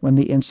York when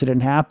the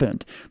incident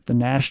happened. The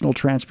National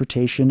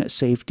Transportation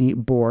Safety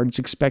Board is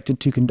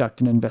expected to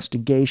conduct an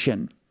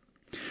investigation.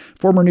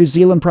 Former New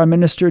Zealand Prime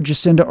Minister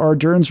Jacinda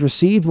Ardern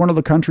received one of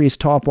the country's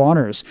top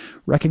honors,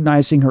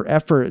 recognizing her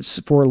efforts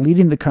for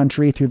leading the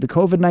country through the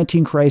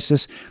COVID-19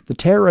 crisis, the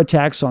terror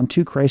attacks on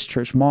 2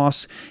 Christchurch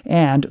mosques,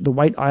 and the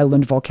White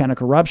Island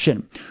volcanic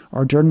eruption.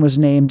 Ardern was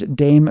named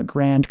Dame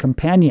Grand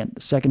Companion, the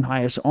 2nd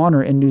highest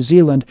honor in New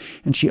Zealand,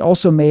 and she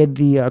also made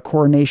the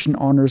coronation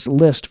honors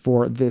list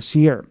for this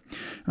year.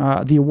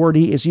 The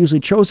awardee is usually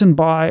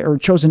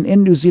chosen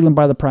in New Zealand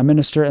by the Prime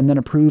Minister and then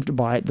approved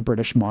by the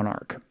British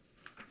monarch.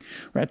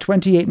 We're at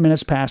 28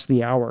 minutes past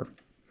the hour.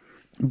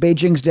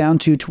 Beijing's down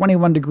to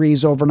 21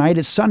 degrees overnight.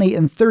 It's sunny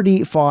and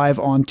 35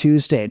 on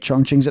Tuesday.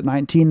 Chongqing's at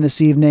 19 this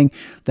evening,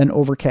 then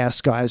overcast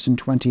skies and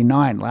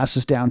 29. Lhasa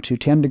is down to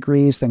 10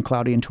 degrees, then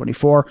cloudy and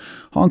 24.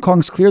 Hong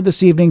Kong's clear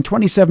this evening,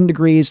 27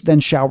 degrees, then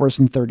showers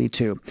and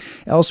 32.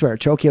 Elsewhere,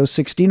 Tokyo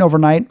 16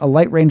 overnight, a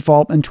light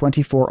rainfall and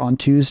 24 on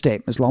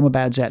Tuesday.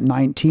 Islamabad's at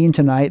 19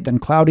 tonight, then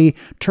cloudy,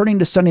 turning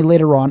to sunny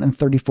later on and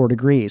 34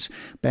 degrees.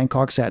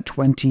 Bangkok's at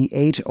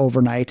 28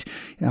 overnight.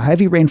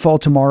 Heavy rainfall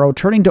tomorrow,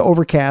 turning to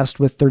overcast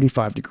with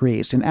 35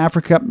 degrees. In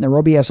Africa,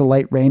 Nairobi has a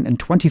light rain and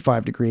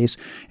 25 degrees.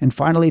 And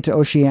finally to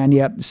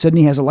Oceania,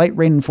 Sydney has a light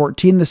rain and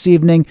 14 this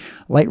evening.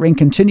 Light rain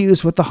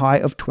continues with the high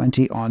of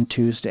 20 on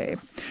Tuesday.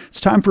 It's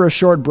time for a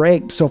short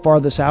break so far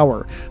this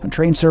hour. A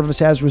train service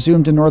has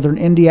resumed in northern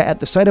India at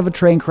the site of a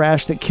train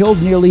crash that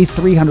killed nearly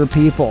 300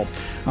 people.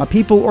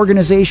 People,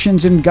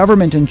 organizations, and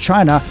government in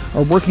China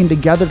are working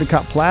together to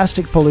cut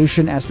plastic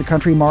pollution as the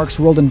country marks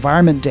World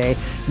Environment Day,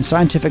 and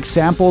scientific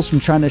samples from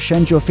China's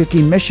Shenzhou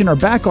 15 mission are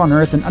back on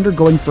Earth and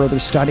undergoing further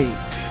study.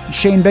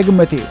 Shane Bigham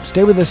with you.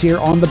 Stay with us here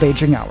on the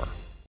Beijing Hour.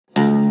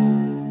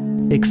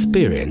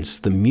 Experience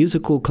the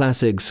musical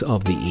classics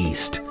of the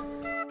East.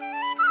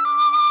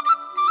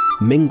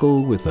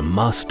 Mingle with the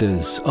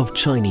masters of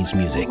Chinese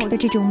music.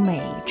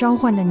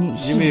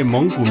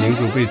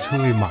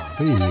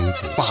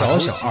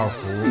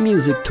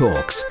 Music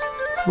talks.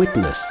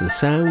 Witness the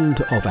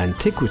sound of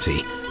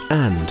antiquity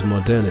and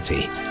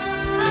modernity.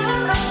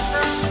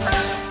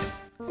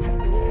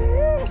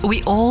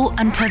 We all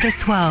enter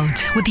this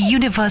world with the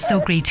universal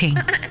greeting.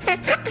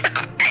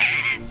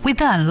 We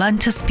then learn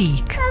to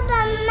speak.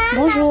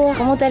 Bonjour,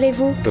 comment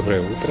allez-vous?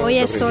 Hoy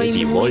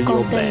estoy muy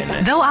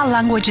contenta. Though our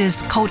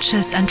languages,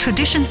 cultures, and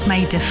traditions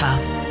may differ,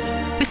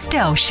 we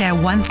still share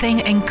one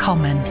thing in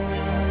common.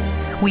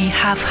 We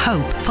have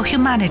hope for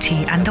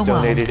humanity and the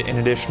world.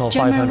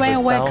 German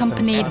railway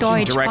company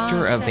Deutsche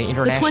Director of the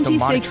International the 26th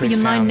Monetary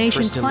United Fund,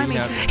 Nations Kristalina.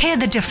 Climate. Hear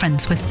the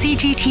difference with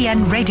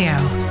CGTN Radio.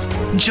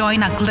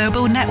 Join our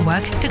global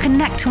network to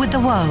connect with the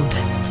world.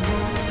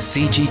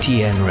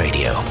 CGTN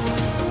Radio.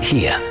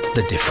 Hear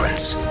the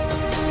difference.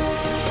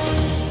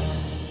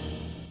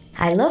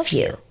 I love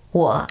you.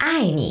 我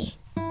爱你.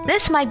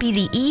 This might be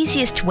the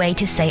easiest way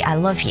to say I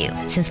love you,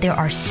 since there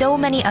are so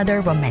many other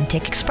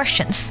romantic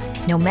expressions.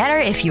 No matter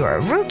if you're a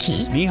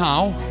rookie 你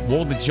好，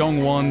我的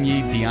中文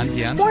一点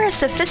点 or a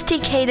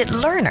sophisticated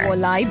learner, 我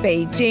来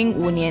北京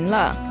5年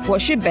了，我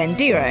是本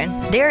地人。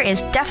 there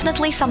is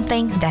definitely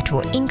something that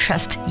will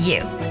interest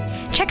you.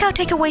 Check out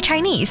Takeaway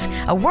Chinese,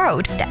 a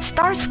word that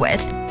starts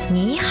with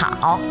你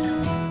好.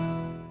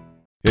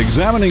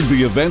 Examining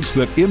the events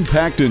that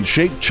impact and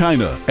shape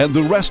China and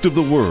the rest of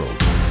the world.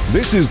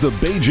 This is the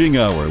Beijing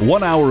Hour,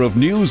 1 hour of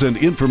news and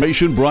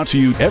information brought to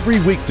you every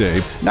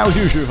weekday. Now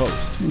here's your host.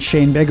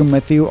 Shane Bigham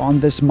with you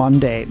on this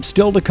Monday.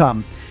 Still to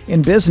come.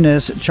 In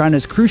business,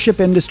 China's cruise ship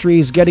industry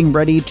is getting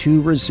ready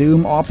to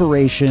resume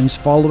operations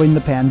following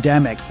the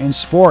pandemic. In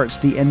sports,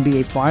 the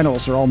NBA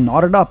Finals are all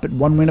knotted up at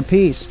 1 win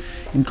apiece.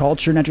 In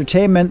culture and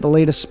entertainment, the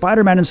latest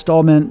Spider-Man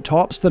installment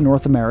tops the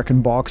North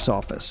American box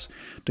office.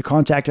 To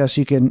contact us,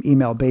 you can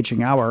email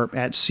Beijing Hour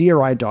at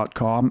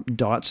cri.com.cn.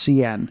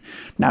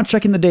 Now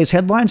checking the day's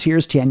headlines,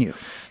 here's Tian Yu.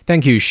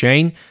 Thank you,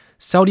 Shane.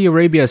 Saudi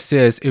Arabia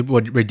says it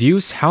would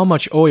reduce how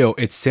much oil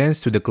it sends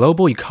to the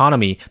global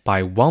economy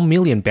by 1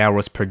 million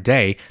barrels per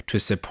day to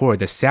support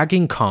the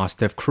sagging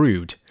cost of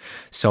crude.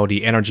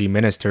 Saudi Energy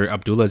Minister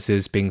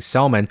Abdulaziz bin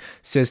Salman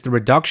says the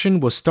reduction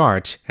will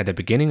start at the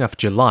beginning of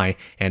July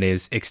and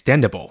is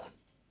extendable.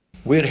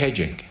 We're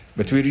hedging,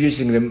 but we're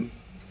using the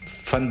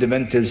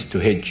fundamentals to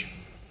hedge.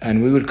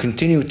 And we will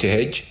continue to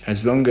hedge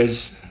as long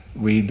as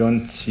we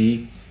don't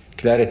see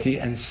clarity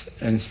and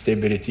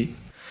stability.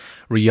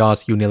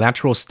 Riyadh's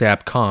unilateral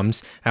step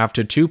comes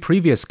after 2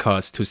 previous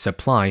cuts to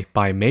supply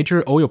by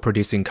major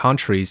oil-producing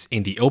countries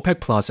in the OPEC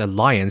Plus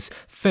alliance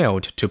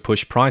failed to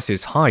push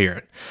prices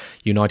higher.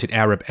 United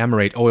Arab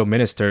Emirates Oil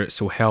Minister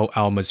Suhail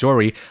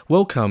al-Mazroui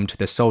welcomed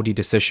the Saudi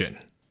decision.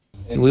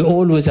 We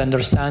always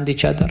understand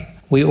each other.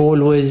 We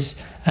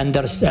always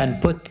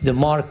understand, put the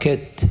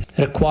market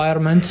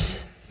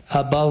requirements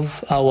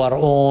above our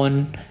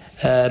own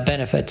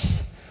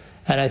benefits.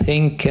 And I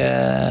think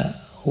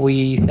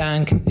we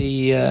thank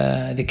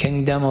the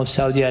Kingdom of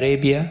Saudi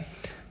Arabia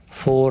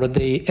for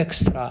the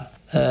extra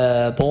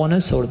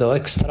bonus or the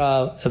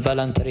extra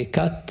voluntary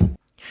cut.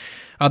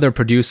 Other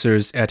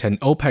producers at an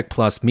OPEC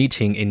Plus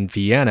meeting in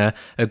Vienna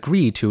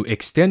agreed to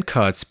extend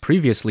cuts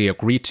previously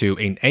agreed to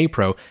in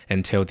April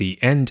until the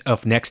end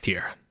of next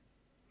year.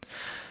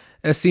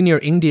 A senior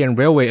Indian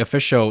railway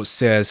official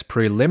says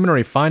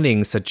preliminary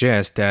findings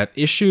suggest that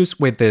issues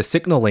with the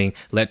signaling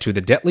led to the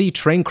deadly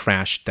train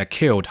crash that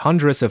killed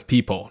hundreds of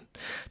people.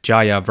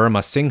 Jaya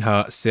Verma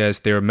Singha says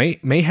there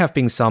may have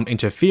been some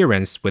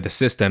interference with the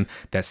system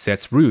that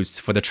sets routes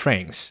for the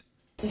trains.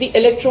 The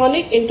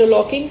electronic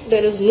interlocking,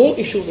 there is no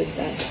issue with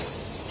that.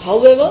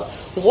 However,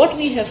 what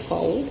we have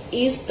found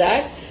is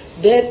that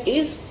there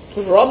is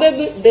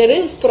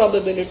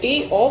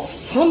probability of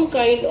some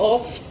kind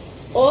of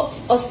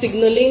a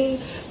signaling,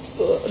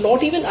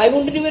 I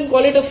wouldn't even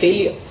call it a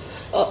failure.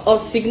 or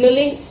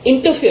signaling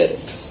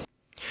interference.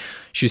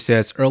 She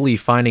says early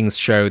findings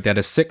show that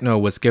a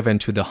signal was given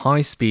to the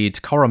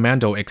high-speed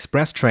Coromandel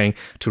Express train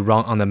to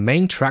run on the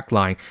main track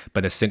line,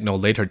 but the signal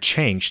later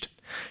changed.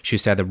 She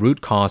said the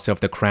root cause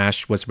of the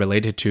crash was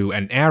related to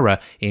an error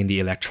in the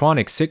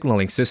electronic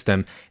signaling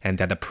system and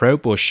that the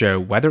probe will show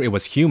whether it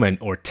was human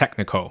or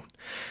technical.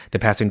 The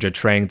passenger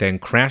train then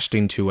crashed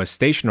into a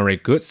stationary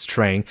goods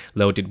train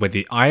loaded with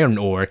the iron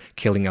ore,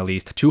 killing at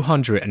least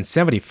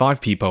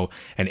 275 people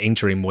and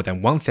injuring more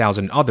than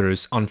 1,000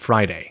 others on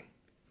Friday.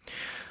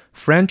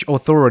 French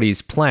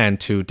authorities plan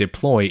to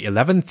deploy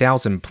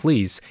 11,000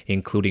 police,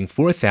 including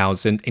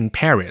 4,000 in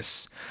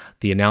Paris.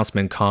 The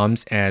announcement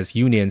comes as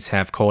unions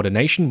have called a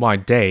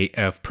nationwide day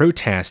of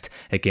protest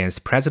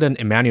against President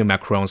Emmanuel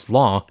Macron's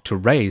law to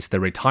raise the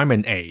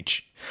retirement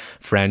age.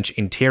 French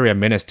Interior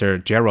Minister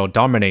Gerald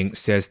Darmanin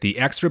says the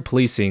extra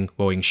policing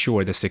will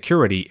ensure the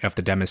security of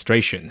the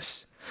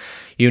demonstrations.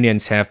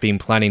 Unions have been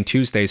planning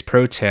Tuesday's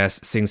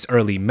protests since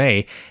early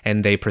May,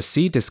 and they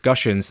precede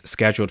discussions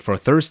scheduled for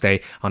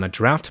Thursday on a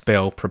draft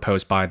bill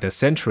proposed by the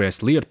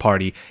centrist Liot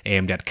Party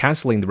aimed at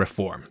canceling the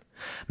reform.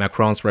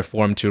 Macron's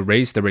reform to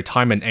raise the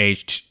retirement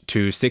age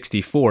to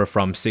 64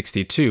 from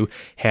 62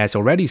 has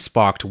already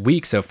sparked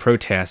weeks of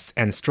protests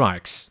and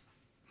strikes.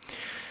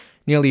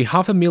 Nearly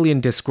 500,000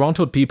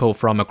 disgruntled people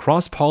from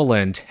across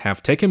Poland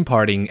have taken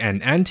part in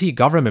an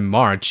anti-government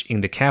march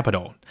in the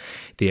capital.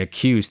 They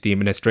accused the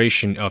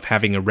administration of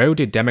having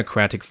eroded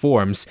democratic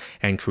forms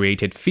and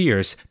created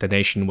fears the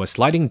nation was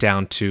sliding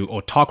down to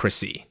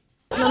autocracy.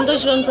 I'm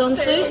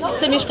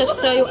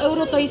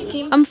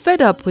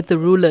fed up with the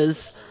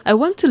rulers. I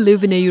want to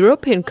live in a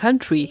European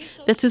country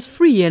that is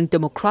free and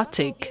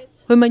democratic,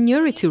 where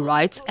minority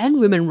rights and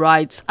women's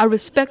rights are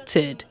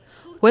respected,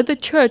 where the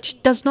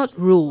church does not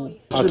rule.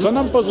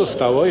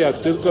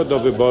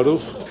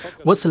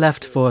 What's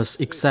left for us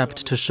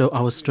except to show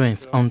our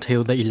strength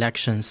until the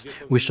elections?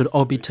 We should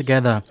all be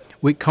together.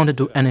 We can't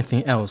do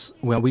anything else.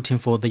 We are waiting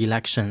for the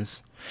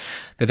elections.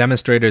 The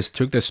demonstrators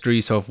took the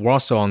streets of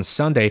Warsaw on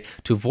Sunday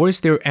to voice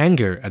their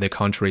anger at the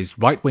country's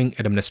right-wing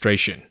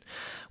administration.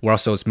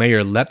 Warsaw's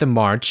mayor led the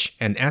march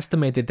and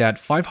estimated that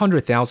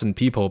 500,000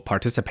 people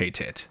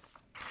participated.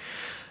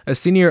 A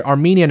senior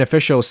Armenian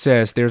official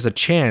says there's a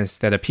chance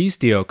that a peace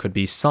deal could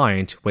be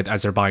signed with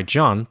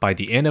Azerbaijan by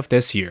the end of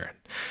this year.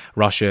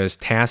 Russia's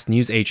TASS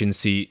news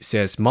agency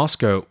says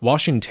Moscow,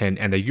 Washington,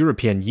 and the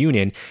European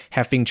Union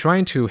have been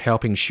trying to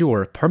help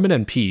ensure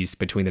permanent peace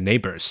between the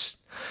neighbors.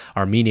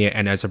 Armenia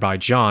and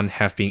Azerbaijan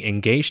have been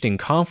engaged in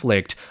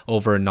conflict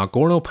over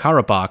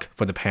Nagorno-Karabakh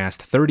for the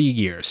past 30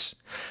 years.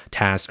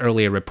 TASS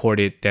earlier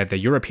reported that the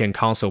European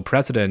Council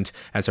President,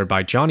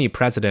 Azerbaijani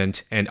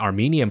President, and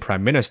Armenian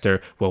Prime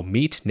Minister will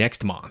meet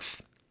next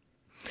month.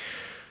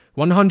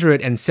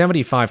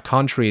 175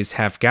 countries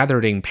have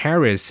gathered in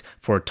Paris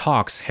for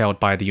talks held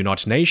by the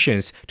United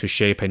Nations to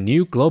shape a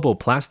new global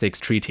plastics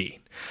treaty.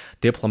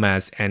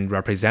 Diplomats and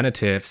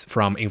representatives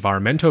from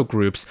environmental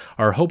groups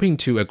are hoping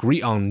to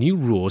agree on new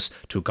rules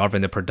to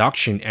govern the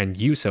production and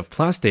use of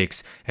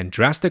plastics and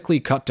drastically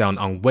cut down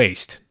on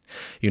waste.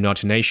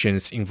 United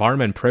Nations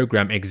Environment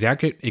Program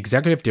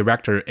Executive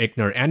Director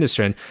Ignor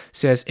Anderson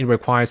says it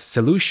requires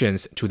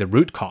solutions to the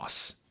root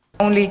cause.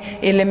 Only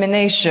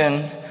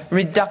elimination,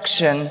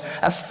 reduction,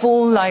 a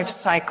full life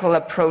cycle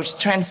approach,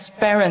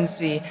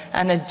 transparency,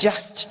 and a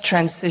just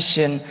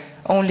transition.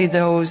 Only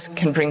those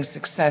can bring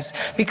success,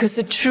 because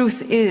the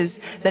truth is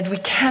that we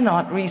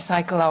cannot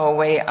recycle our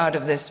way out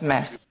of this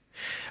mess.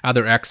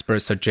 Other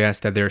experts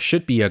suggest that there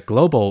should be a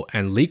global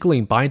and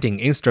legally binding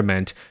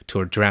instrument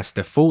to address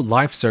the full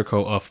life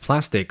cycle of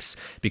plastics,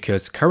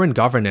 because current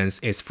governance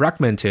is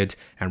fragmented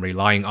and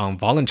relying on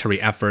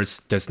voluntary efforts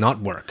does not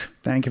work.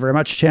 Thank you very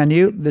much, Tian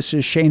Yu. This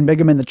is Shane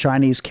Bigham in the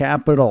Chinese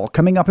capital.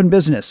 Coming up in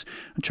business,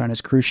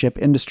 China's cruise ship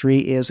industry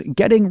is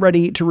getting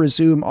ready to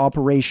resume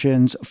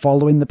operations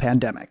following the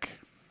pandemic.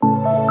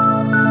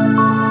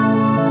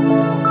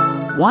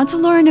 Want to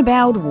learn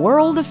about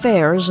world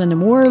affairs in a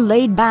more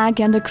laid-back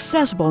and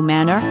accessible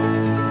manner?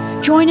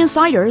 Join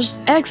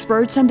insiders,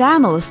 experts, and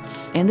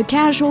analysts in the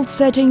casual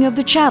setting of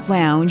the Chat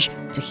Lounge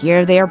to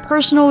hear their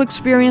personal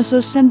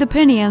experiences and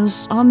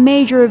opinions on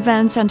major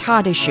events and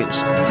hot issues.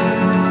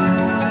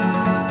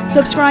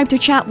 Subscribe to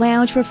Chat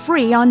Lounge for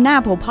free on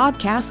Apple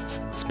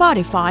Podcasts,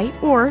 Spotify,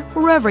 or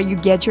wherever you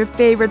get your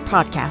favorite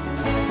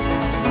podcasts.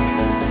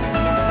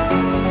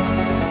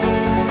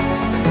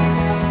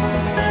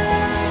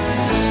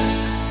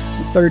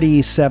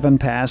 37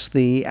 past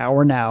the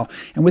hour now.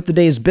 And with the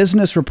day's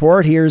business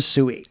report, here's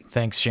Sui.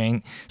 Thanks,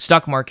 Shane.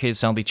 Stock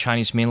markets on the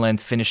Chinese mainland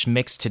finished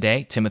mixed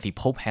today. Timothy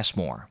Pope has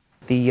more.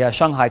 The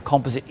Shanghai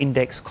Composite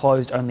Index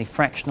closed only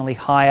fractionally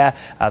higher.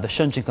 The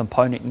Shenzhen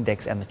Component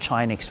Index and the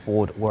China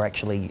Export were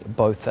actually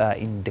both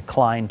in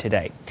decline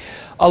today.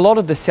 A lot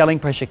of the selling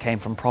pressure came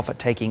from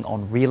profit-taking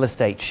on real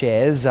estate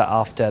shares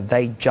after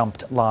they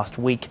jumped last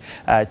week.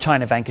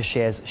 China Vanke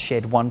shares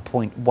shed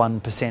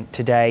 1.1%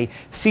 today.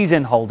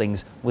 Season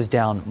Holdings was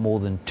down more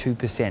than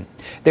 2%.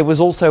 There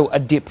was also a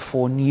dip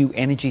for new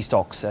energy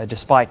stocks,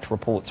 despite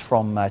reports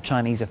from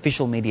Chinese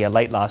official media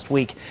late last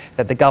week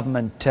that the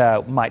government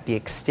might be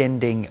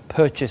extending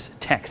purchase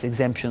tax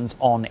exemptions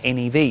on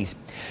NEVs.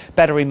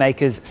 Battery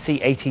makers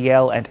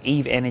CATL and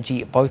Eve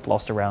Energy both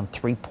lost around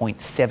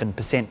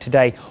 3.7%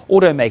 today.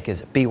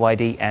 Automakers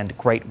BYD and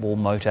Great Wall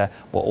Motor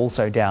were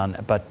also down,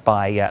 but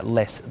by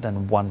less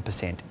than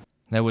 1%.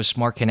 That was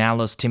market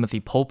analyst Timothy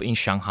Pope in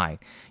Shanghai.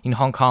 In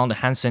Hong Kong, the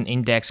Hang Seng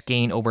Index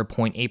gained over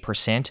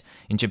 0.8%.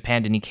 In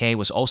Japan, the Nikkei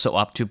was also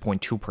up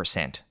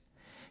 2.2%.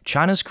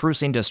 China's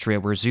cruise industry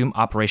will resume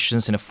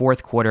operations in the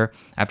fourth quarter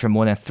after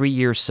more than 3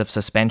 years of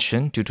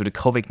suspension due to the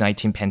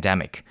COVID-19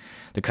 pandemic.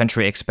 The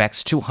country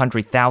expects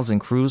 200,000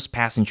 cruise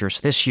passengers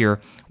this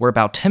year, or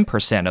about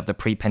 10% of the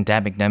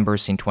pre-pandemic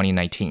numbers in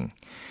 2019.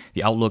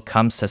 The outlook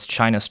comes as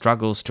China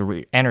struggles to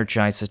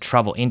re-energize the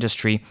travel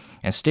industry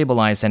and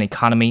stabilize an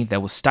economy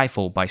that was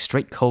stifled by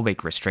strict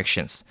COVID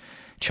restrictions.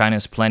 China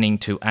is planning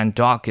to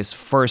undock its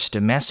first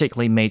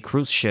domestically made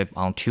cruise ship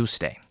on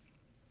Tuesday.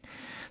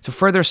 To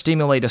further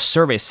stimulate the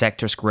service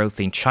sector's growth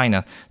in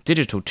China,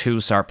 digital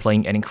tools are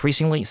playing an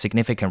increasingly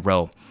significant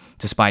role.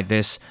 Despite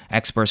this,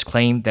 experts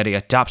claim that the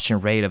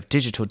adoption rate of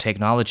digital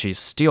technology is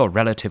still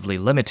relatively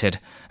limited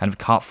and have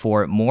called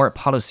for more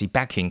policy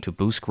backing to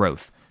boost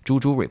growth. Zhu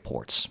Zhu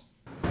reports.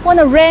 Want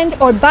to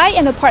rent or buy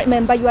an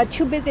apartment, but you are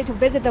too busy to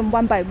visit them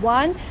one by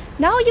one?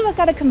 Now you've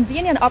got a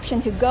convenient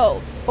option to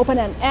go. Open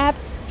an app,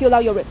 fill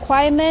out your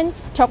requirement,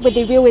 talk with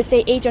the real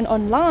estate agent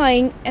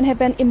online, and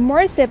have an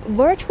immersive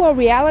virtual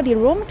reality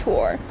room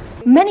tour.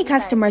 Many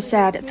customers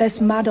said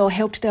this model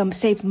helped them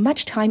save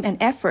much time and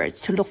efforts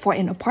to look for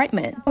an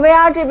apartment.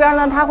 VR 这边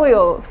呢，它会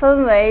有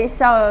分为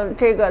像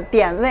这个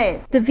点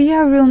位。The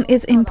VR room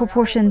is in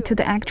proportion to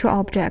the actual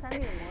object.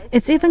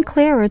 It's even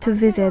clearer to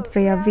visit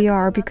via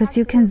VR because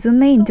you can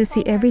zoom in to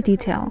see every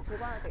detail.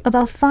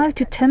 About 5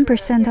 to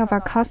 10% of our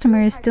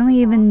customers don't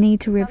even need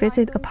to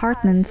revisit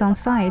apartments on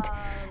site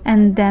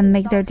and then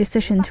make their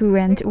decision to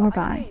rent or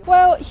buy.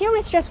 Well, here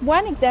is just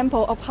one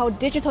example of how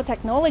digital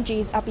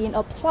technologies are being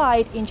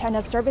applied in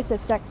China's services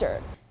sector.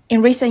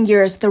 In recent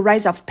years, the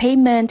rise of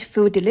payment,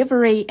 food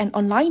delivery, and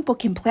online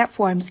booking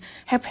platforms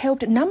have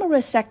helped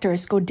numerous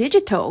sectors go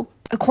digital.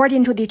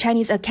 According to the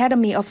Chinese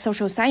Academy of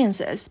Social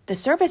Sciences, the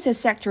services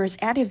sector's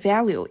added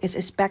value is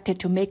expected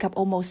to make up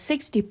almost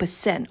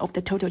 60% of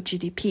the total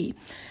GDP,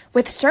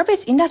 with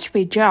service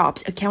industry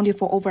jobs accounting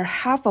for over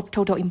half of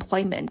total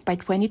employment by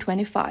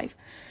 2025.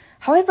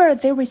 However,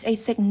 there is a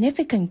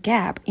significant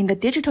gap in the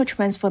digital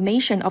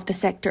transformation of the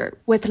sector,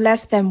 with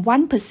less than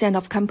 1%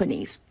 of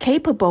companies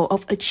capable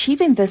of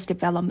achieving this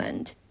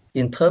development.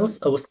 In terms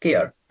of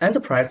scale,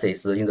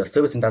 enterprises in the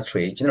service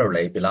industry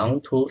generally belong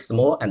to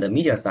small and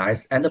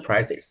medium-sized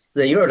enterprises.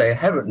 They usually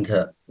haven't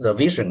the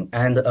vision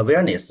and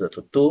awareness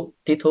to do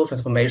digital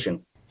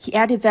transformation. He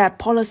added that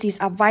policies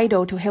are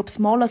vital to help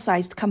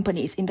smaller-sized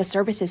companies in the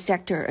services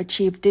sector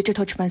achieve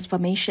digital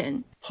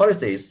transformation.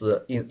 Policies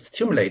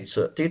stimulate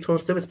digital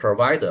service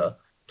providers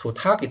to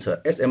target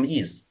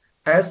SMEs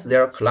as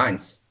their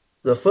clients.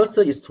 The first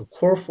is to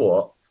call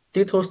for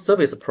digital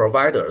service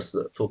providers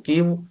to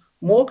give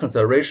more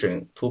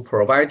consideration to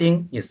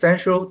providing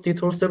essential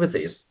digital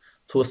services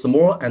to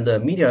small and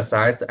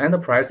medium-sized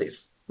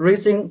enterprises,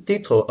 raising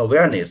digital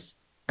awareness,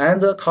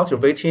 and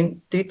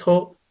cultivating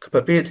digital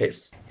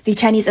capabilities. The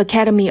Chinese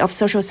Academy of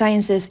Social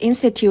Sciences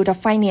Institute of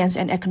Finance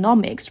and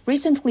Economics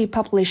recently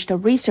published a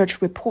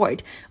research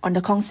report on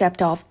the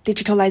concept of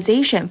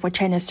digitalization for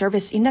China's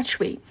service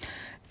industry.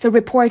 The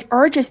report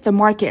urges the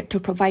market to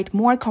provide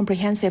more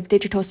comprehensive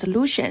digital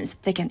solutions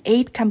that can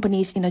aid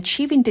companies in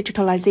achieving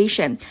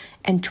digitalization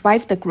and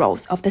drive the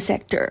growth of the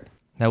sector.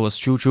 That was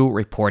Zhu Zhu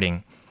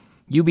reporting.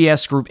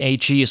 UBS Group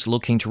AG is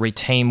looking to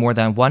retain more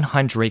than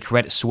 100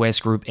 Credit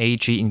Suisse Group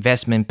AG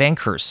investment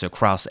bankers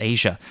across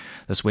Asia.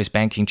 The Swiss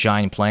banking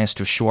giant plans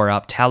to shore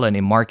up talent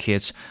in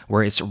markets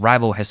where its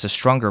rival has a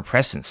stronger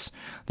presence.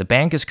 The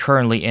bank is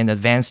currently in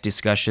advanced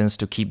discussions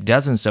to keep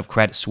dozens of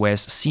Credit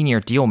Suisse senior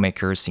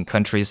dealmakers in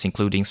countries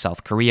including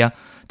South Korea,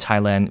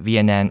 Thailand,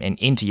 Vietnam, and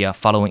India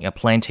following a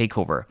planned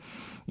takeover.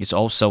 It's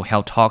also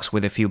held talks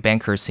with a few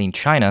bankers in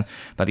China,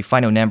 but the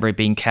final number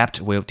being kept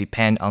will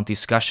depend on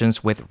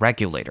discussions with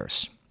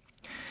regulators.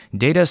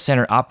 Data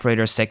center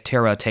operator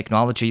Sectera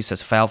Technologies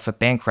has filed for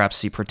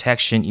bankruptcy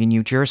protection in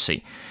New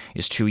Jersey.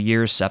 It's 2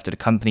 years after the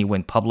company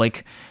went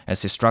public,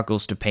 as it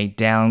struggles to pay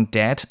down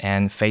debt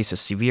and face a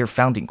severe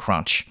funding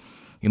crunch.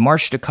 In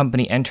March, the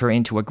company entered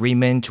into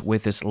agreement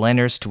with its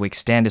lenders to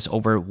extend its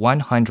over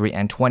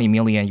 $120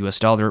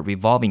 million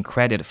revolving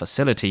credit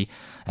facility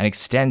and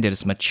extended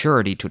its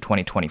maturity to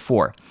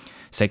 2024.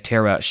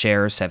 Sectera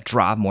shares have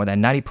dropped more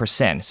than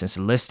 90% since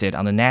it listed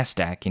on the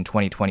Nasdaq in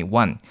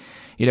 2021.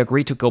 It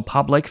agreed to go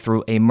public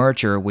through a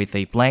merger with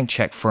a blank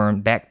check firm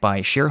backed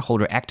by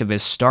shareholder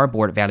activist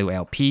Starboard Value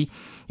LP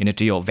in a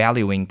deal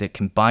valuing the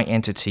combined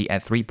entity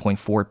at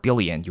 $3.4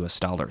 billion.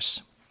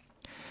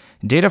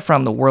 Data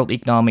from the World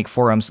Economic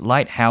Forum's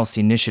Lighthouse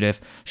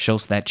Initiative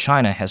shows that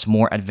China has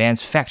more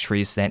advanced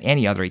factories than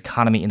any other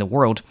economy in the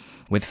world,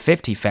 with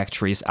 50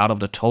 factories out of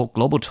the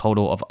global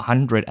total of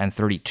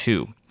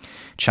 132.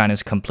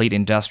 China's complete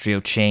industrial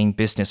chain,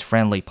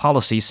 business-friendly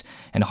policies,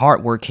 and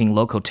hard-working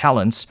local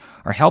talents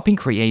are helping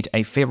create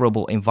a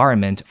favorable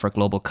environment for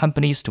global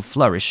companies to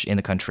flourish in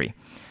the country.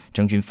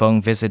 Zheng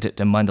Junfeng visited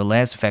the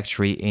Mondelez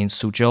factory in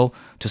Suzhou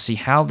to see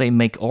how they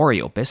make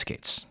Oreo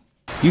biscuits.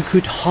 You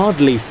could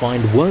hardly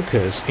find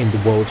workers in the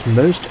world's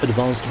most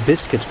advanced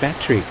biscuit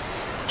factory.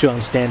 To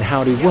understand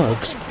how it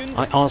works,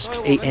 I asked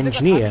an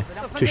engineer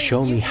to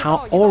show me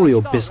how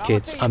Oreo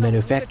biscuits are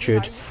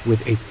manufactured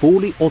with a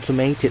fully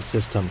automated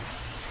system.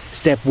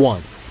 Step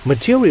 1.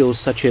 Materials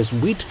such as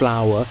wheat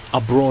flour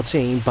are brought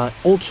in by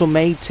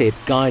automated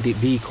guided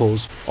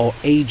vehicles or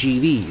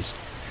AGVs.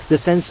 The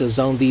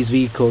sensors on these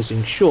vehicles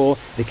ensure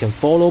they can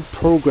follow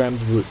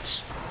programmed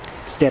routes.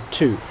 Step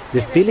 2.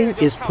 The filling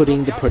is put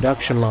in the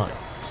production line.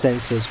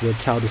 Sensors will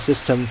tell the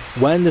system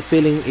when the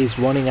filling is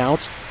running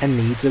out and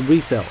needs a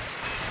refill.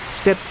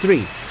 Step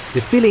 3.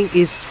 The filling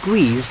is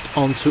squeezed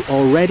onto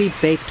already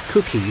baked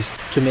cookies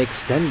to make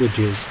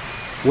sandwiches.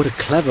 What a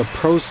clever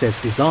process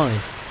design.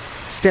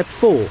 Step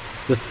 4.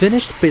 The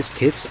finished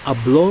biscuits are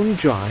blown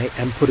dry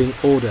and put in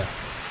order.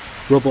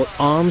 Robot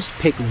arms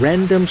pick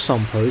random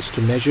samples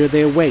to measure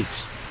their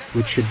weights,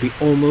 which should be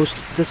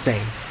almost the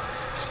same.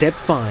 Step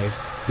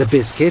 5. The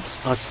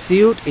biscuits are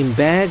sealed in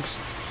bags,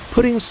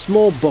 put in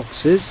small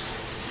boxes,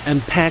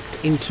 and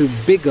packed into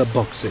bigger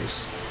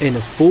boxes in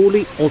a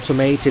fully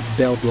automated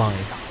belt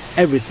line.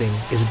 Everything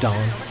is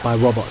done by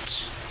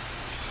robots.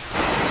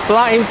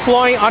 By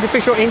employing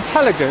artificial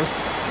intelligence,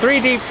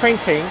 3D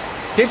printing,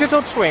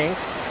 digital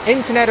twins,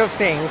 Internet of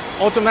Things,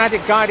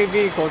 automatic guided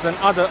vehicles, and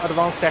other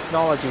advanced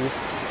technologies,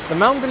 the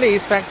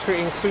Mondelez factory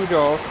in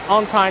Suzhou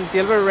on-time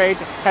delivery rate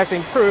has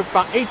improved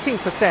by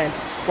 18%,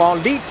 while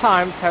lead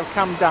times have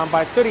come down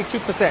by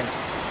 32%.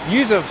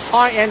 Use of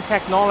high-end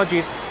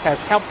technologies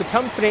has helped the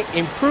company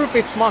improve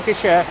its market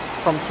share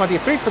from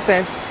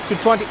 23% to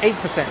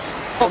 28%.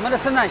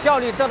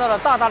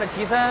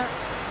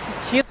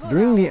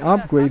 During the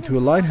upgrade to a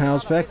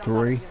Lighthouse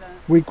factory,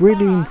 we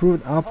greatly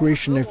improved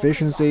operation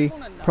efficiency,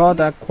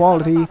 product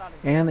quality,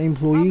 and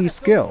employee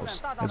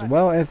skills, as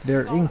well as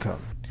their income.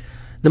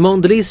 The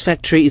Mondelez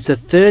factory is the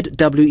third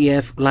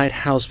WEF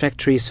Lighthouse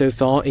factory so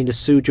far in the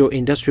Suzhou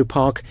Industrial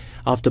Park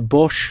after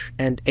Bosch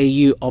and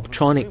AU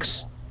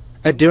Optronics.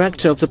 A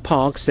director of the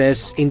park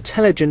says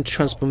intelligent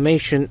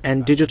transformation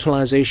and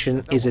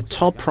digitalization is a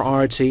top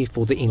priority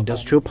for the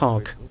industrial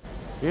park.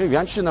 Our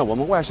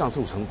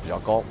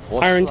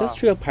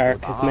industrial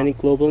park has many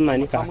global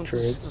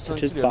manufacturers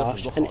such as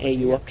Bosch and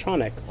AU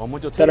Optronics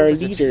that are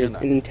leaders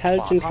in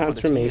intelligent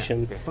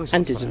transformation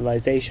and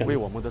digitalization.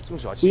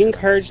 We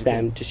encourage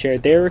them to share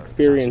their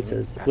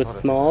experiences with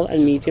small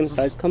and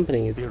medium-sized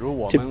companies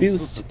to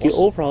boost the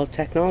overall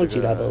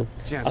technology levels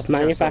of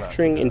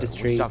manufacturing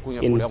industry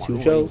in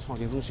Suzhou.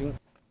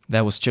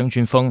 That was Zheng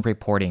Junfeng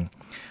reporting.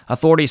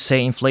 Authorities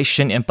say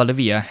inflation in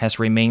Bolivia has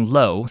remained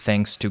low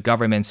thanks to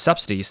government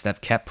subsidies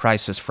that kept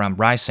prices from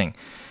rising.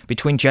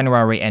 Between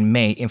January and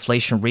May,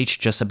 inflation reached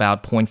just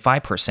about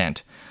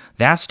 0.5%.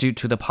 That's due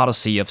to the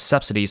policy of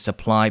subsidies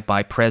applied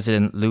by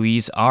President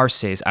Luis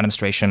Arce's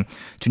administration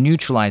to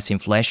neutralize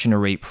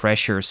inflationary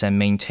pressures and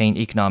maintain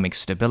economic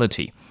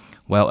stability.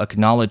 While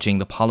acknowledging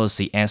the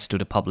policy as to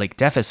the public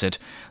deficit,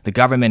 the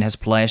government has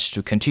pledged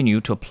to continue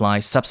to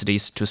apply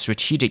subsidies to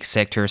strategic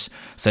sectors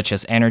such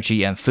as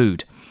energy and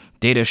food.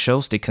 Data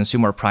shows the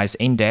Consumer Price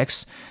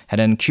Index had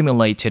an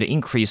accumulated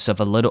increase of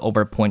a little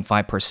over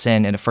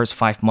 0.5% in the first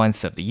 5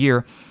 months of the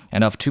year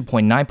and of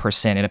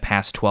 2.9% in the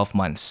past 12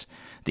 months.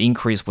 The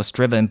increase was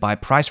driven by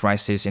price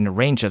rises in a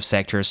range of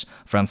sectors,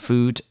 from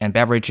food and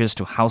beverages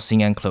to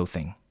housing and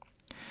clothing.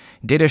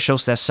 Data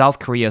shows that South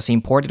Korea's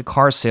imported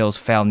car sales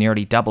fell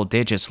nearly double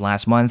digits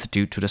last month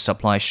due to the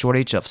supply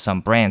shortage of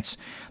some brands.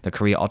 The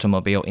Korea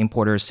Automobile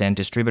Importers and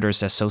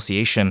Distributors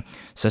Association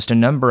says the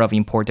number of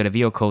imported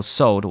vehicles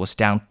sold was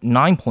down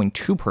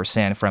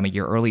 9.2% from a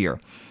year earlier.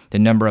 The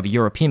number of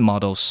European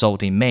models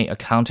sold in May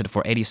accounted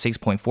for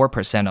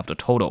 86.4% of the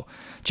total.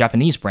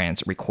 Japanese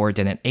brands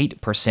recorded an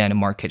 8%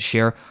 market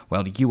share,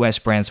 while the U.S.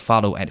 brands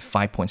follow at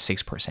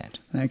 5.6%.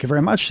 Thank you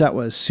very much. That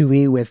was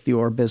Sui with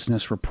your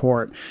business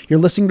report. You're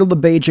listening to the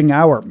Beijing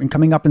Hour, and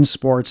coming up in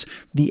sports,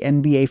 the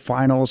NBA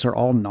Finals are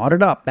all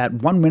knotted up at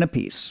 1 win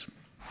apiece.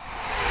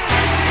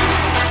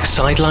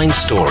 Sideline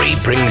Story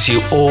brings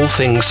you all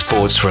things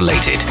sports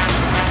related.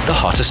 The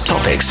hottest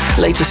topics,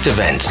 latest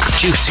events,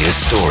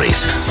 juiciest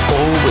stories,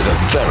 all with a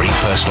very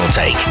personal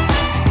take.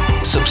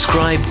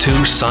 Subscribe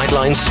to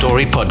Sideline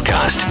Story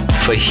Podcast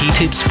for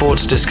heated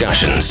sports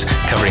discussions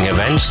covering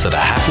events that are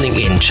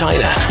happening in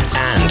China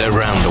and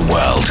around the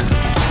world.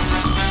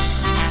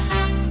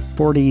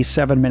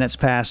 47 minutes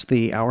past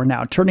the hour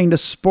now. Turning to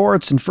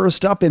sports, and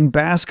first up in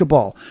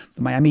basketball,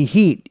 the Miami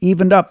Heat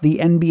evened up the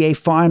NBA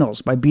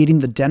Finals by beating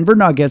the Denver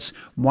Nuggets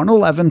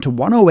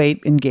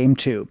 111-108 in Game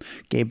 2.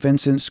 Gabe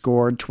Vincent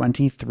scored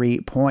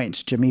 23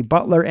 points. Jimmy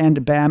Butler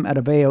and Bam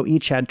Adebayo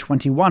each had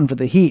 21 for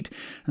the Heat,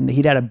 and the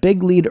Heat had a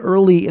big lead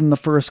early in the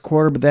first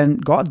quarter, but then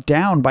got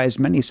down by as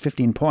many as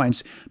 15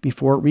 points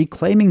before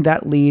reclaiming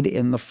that lead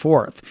in the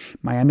fourth.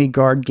 Miami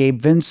guard Gabe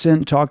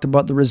Vincent talked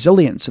about the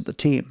resilience of the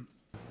team.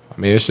 I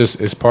mean,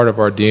 it's part of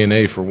our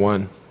DNA, for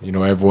one. You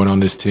know, everyone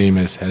on this team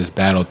has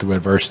battled through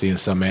adversity in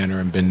some manner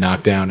and been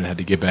knocked down and had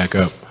to get back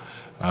up.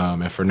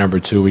 And for number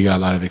two, we got a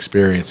lot of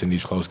experience in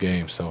these close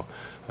games. So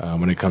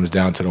when it comes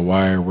down to the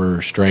wire,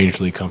 we're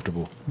strangely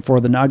comfortable. For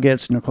the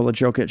Nuggets, Nikola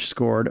Jokic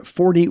scored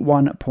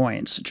 41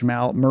 points.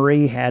 Jamal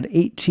Murray had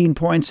 18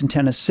 points and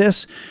 10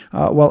 assists,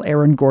 while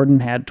Aaron Gordon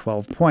had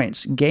 12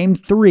 points. Game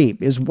 3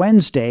 is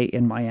Wednesday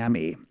in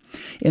Miami.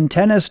 In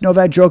tennis,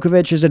 Novak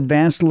Djokovic has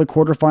advanced to the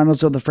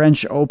quarterfinals of the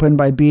French Open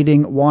by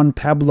beating Juan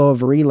Pablo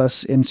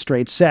Varillas in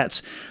straight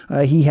sets.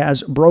 He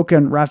has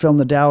broken Rafael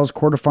Nadal's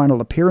quarterfinal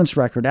appearance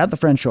record at the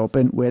French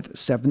Open with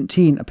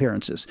 17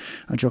 appearances.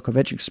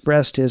 Djokovic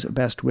expressed his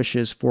best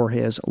wishes for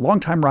his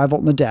longtime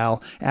rival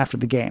Nadal after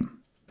the game.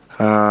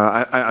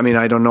 I mean,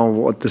 I don't know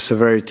what the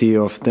severity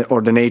of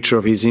or the nature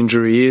of his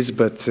injury is,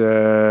 but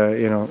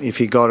if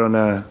he got on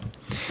a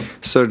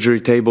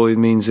surgery table, it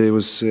means it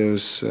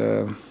was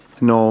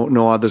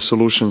no other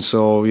solution.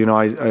 So,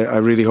 I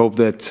really hope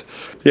that,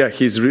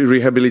 his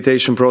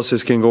rehabilitation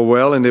process can go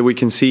well and that we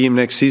can see him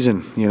next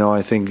season.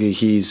 I think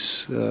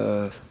he's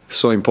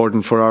so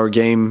important for our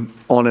game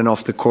on and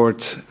off the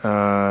court.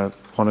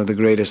 One of the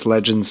greatest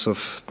legends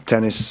of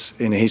tennis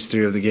in the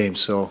history of the game.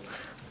 So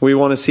we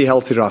want to see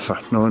healthy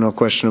Rafa. No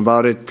question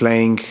about it.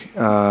 Playing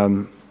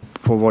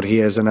for what he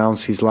has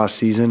announced his last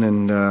season,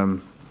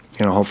 and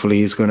hopefully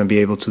he's going to be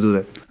able to do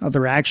that.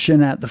 Other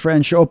action at the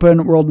French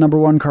Open, world number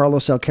 1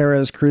 Carlos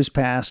Alcaraz cruised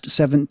past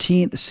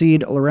 17th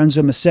seed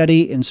Lorenzo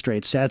Musetti in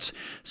straight sets,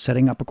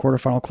 setting up a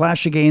quarterfinal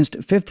clash against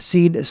 5th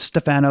seed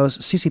Stefanos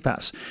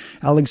Tsitsipas.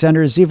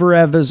 Alexander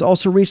Zverev has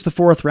also reached the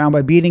 4th round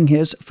by beating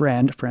his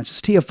friend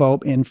Frances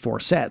Tiafoe in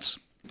 4 sets.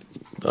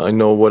 I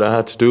know what I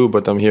had to do,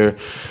 but I'm here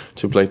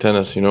to play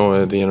tennis.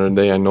 At the end of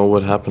the day, I know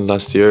what happened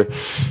last year.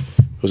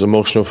 It was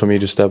emotional for me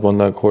to step on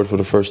that court for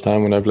the first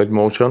time when I played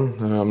Mochon.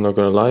 I'm not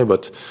going to lie,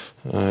 but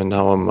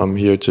now I'm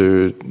here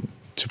to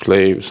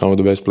play some of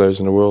the best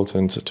players in the world,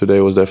 and today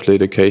was definitely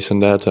the case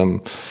in that.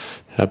 I'm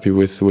happy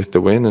with the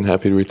win and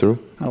happy to be through.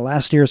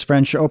 Last year's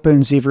French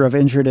Open, Zverev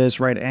injured his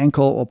right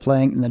ankle while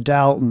playing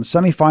Nadal in the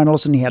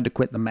semifinals, and he had to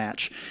quit the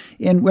match.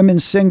 In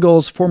women's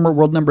singles, former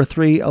world number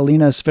 3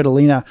 Alina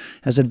Svitolina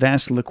has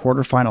advanced to the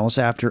quarterfinals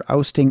after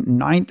ousting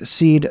 9th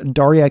seed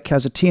Daria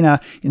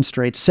Kasatkina in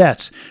straight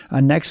sets.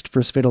 Next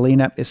for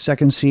Svitolina is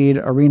 2nd seed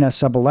Aryna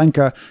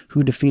Sabalenka,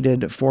 who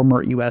defeated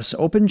former U.S.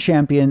 Open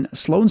champion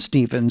Sloane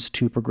Stephens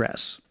to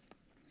progress.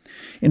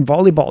 In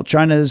volleyball,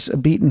 China's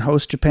beaten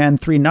host Japan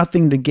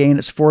 3-0 to gain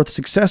its 4th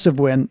successive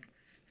win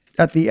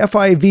at the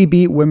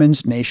FIVB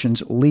Women's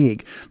Nations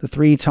League. The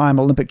 3-time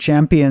Olympic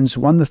champions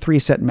won the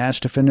 3-set match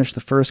to finish the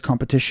first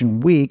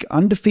competition week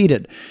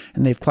undefeated,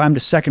 and they've climbed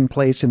to 2nd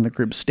place in the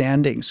group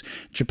standings.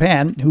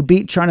 Japan, who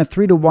beat China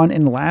 3-1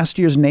 in last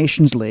year's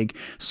Nations League,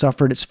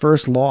 suffered its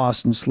first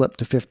loss and slipped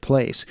to 5th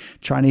place.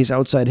 Chinese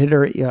outside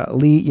hitter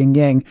Li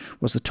Yingying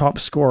was the top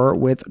scorer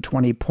with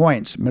 20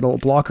 points. Middle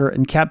blocker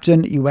and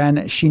captain Yuan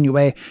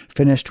Xinyue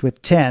finished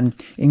with 10,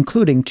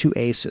 including 2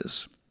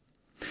 aces.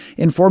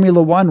 In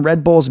Formula One,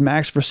 Red Bull's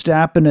Max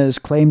Verstappen has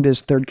claimed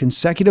his 3rd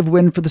consecutive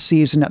win for the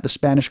season at the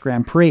Spanish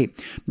Grand Prix.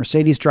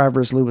 Mercedes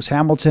drivers Lewis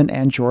Hamilton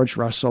and George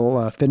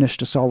Russell finished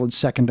a solid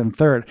 2nd and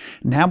 3rd,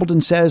 and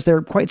Hamilton says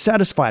they're quite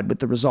satisfied with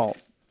the result.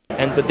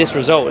 But this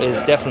result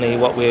is definitely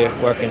what we're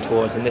working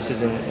towards, and this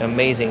is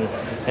amazing,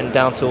 and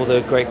down to all the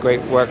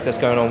great work that's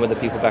going on with the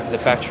people back at the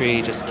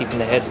factory, just keeping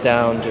their heads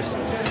down.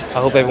 I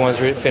hope everyone's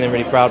feeling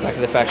really proud back at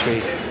the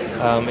factory.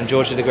 And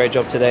George did a great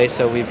job today,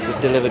 so we've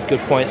delivered good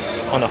points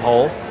on a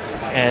whole.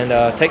 And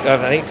I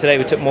think today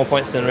we took more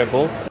points than Red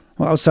Bull.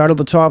 Well, outside of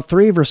the top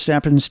 3,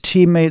 Verstappen's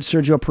teammate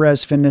Sergio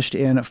Perez finished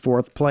in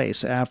 4th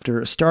place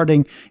after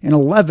starting in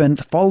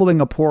 11th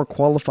following a poor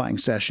qualifying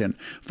session.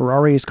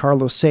 Ferrari's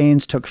Carlos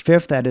Sainz took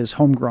 5th at his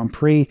home Grand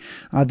Prix.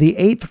 The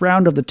 8th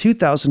round of the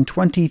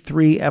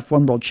 2023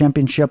 F1 World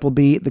Championship will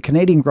be the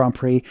Canadian Grand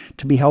Prix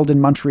to be held in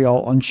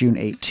Montreal on June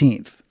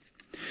 18th.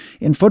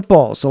 In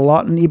football,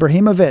 Zlatan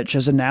Ibrahimovic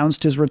has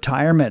announced his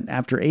retirement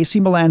after AC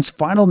Milan's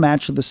final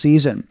match of the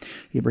season.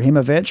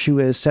 Ibrahimovic, who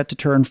is set to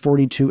turn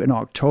 42 in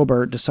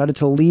October, decided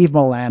to leave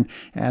Milan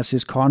as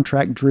his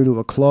contract drew to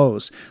a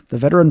close. The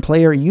veteran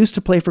player used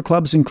to play for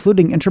clubs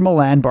including Inter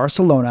Milan,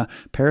 Barcelona,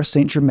 Paris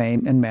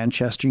Saint-Germain, and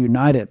Manchester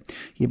United.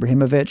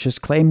 Ibrahimovic has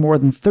claimed more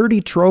than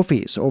 30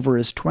 trophies over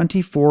his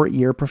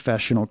 24-year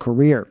professional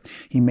career.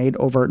 He made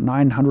over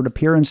 900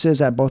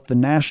 appearances at both the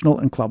national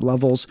and club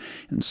levels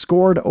and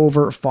scored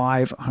over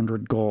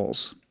 500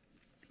 goals.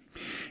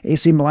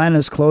 AC Milan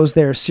has closed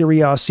their Serie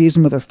A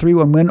season with a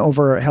 3-1 win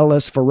over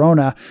Hellas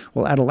Verona,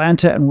 while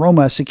Atalanta and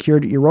Roma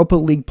secured Europa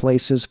League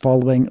places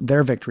following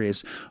their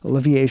victories.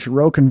 Olivier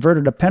Giroud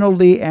converted a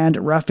penalty and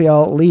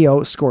Rafael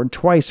Leo scored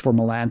twice for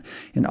Milan.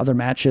 In other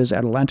matches,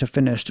 Atalanta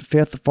finished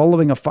 5th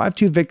following a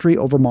 5-2 victory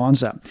over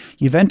Monza.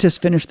 Juventus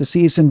finished the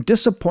season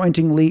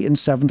disappointingly in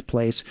 7th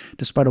place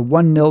despite a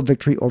 1-0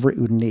 victory over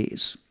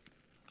Udinese.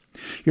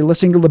 You're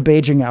listening to the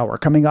Beijing Hour.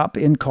 Coming up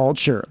in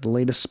Culture, the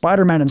latest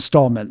Spider-Man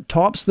installment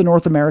tops the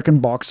North American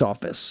box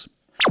office.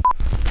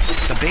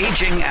 The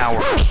Beijing Hour.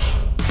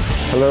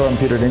 Hello, I'm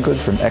Peter Dinklage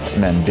from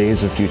X-Men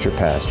Days of Future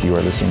Past. You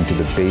are listening to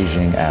the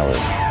Beijing Hour.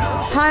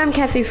 Hi, I'm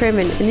Kathy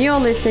Freeman, and you're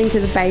listening to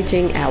the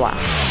Beijing Hour.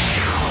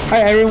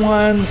 Hi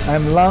everyone,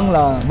 I'm Lang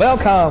Lang.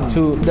 Welcome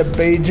to the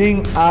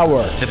Beijing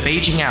Hour. The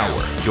Beijing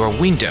Hour, your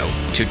window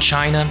to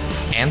China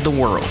and the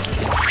world.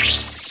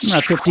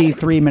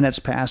 53 minutes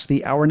past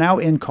the hour now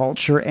in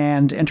Culture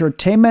and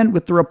Entertainment.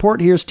 With the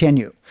report, here's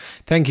Tianyu.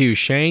 Thank you,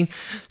 Shane.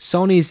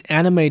 Sony's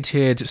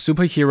animated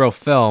superhero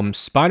film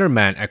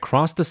Spider-Man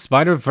Across the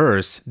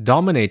Spider-Verse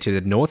dominated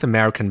the North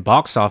American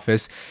box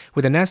office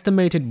with an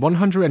estimated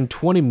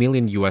 $120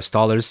 million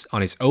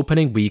on its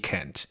opening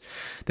weekend.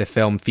 The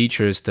film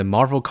features the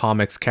Marvel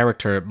Comics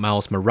character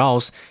Miles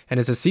Morales and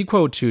is a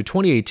sequel to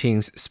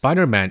 2018's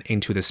Spider-Man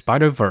Into the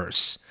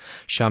Spider-Verse.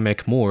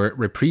 Shameik Moore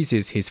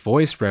reprises his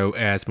voice role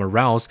as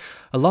Morales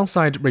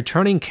alongside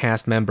returning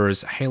cast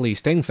members Haley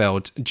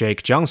Steinfeld,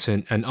 Jake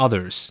Johnson, and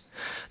others.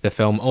 The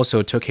film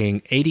also took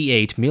in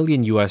 $88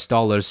 million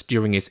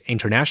during its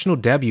international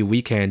debut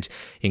weekend,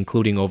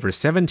 including over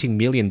 $17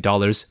 million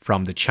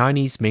from the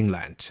Chinese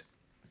mainland.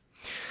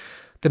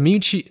 The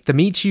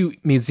Miqiu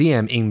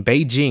Museum in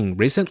Beijing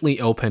recently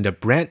opened a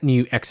brand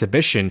new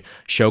exhibition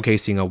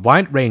showcasing a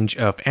wide range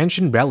of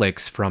ancient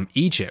relics from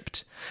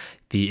Egypt.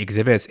 The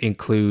exhibits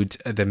include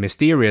the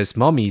mysterious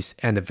mummies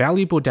and the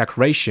valuable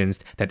decorations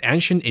that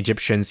ancient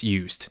Egyptians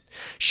used.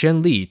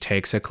 Shen Li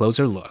takes a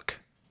closer look.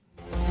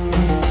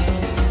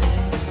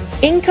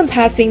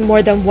 Encompassing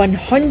more than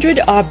 100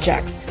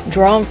 objects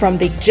drawn from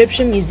the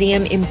Egyptian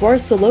Museum in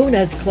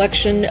Barcelona's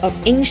collection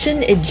of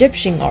ancient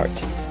Egyptian art.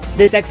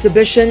 This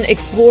exhibition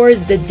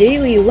explores the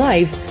daily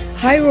life,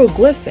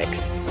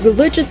 hieroglyphics,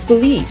 religious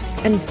beliefs,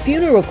 and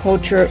funeral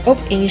culture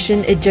of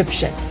ancient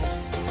Egyptians.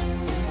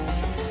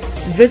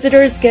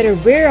 Visitors get a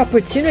rare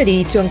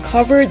opportunity to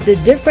uncover the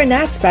different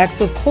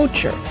aspects of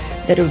culture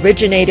that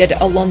originated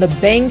along the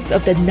banks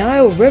of the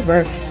Nile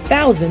River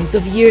thousands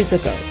of years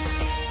ago.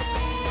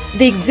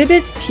 The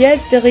exhibit's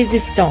pièce de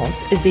résistance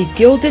is a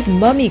gilded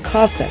mummy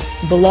coffin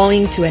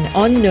belonging to an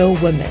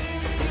unknown woman.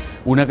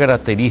 I'm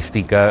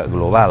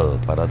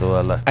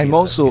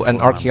also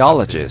an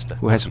archaeologist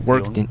who has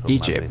worked in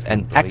Egypt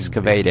and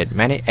excavated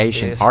many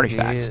ancient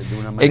artifacts,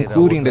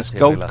 including this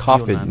gold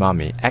coffin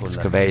mummy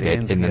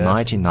excavated in the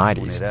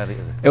 1990s.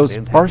 It was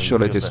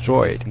partially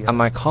destroyed, and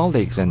my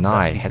colleagues and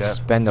I had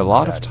spent a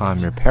lot of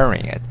time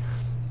repairing it.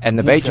 And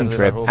the Beijing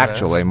trip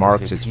actually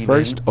marks its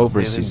first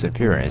overseas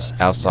appearance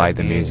outside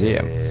the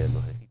museum.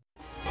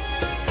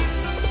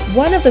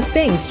 One of the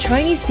things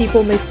Chinese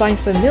people may find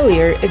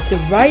familiar is the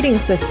writing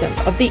system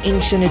of the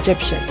ancient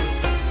Egyptians.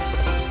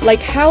 Like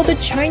how the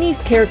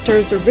Chinese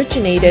characters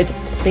originated,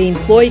 they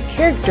employed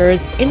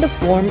characters in the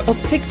form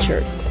of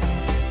pictures.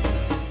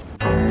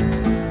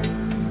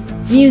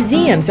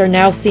 Museums are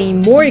now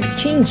seeing more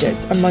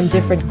exchanges among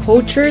different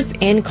cultures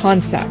and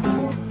concepts.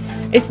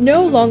 It's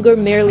no longer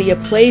merely a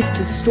place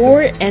to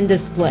store and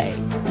display,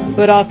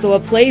 but also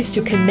a place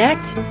to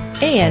connect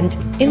and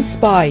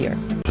inspire.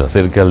 I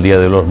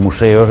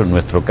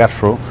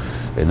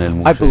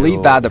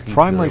believe that the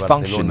primary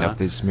function of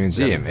this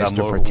museum is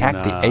to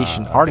protect the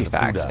ancient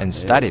artifacts and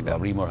study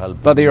them,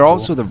 but they are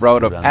also the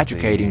role of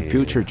educating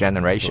future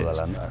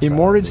generations. In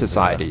modern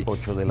society,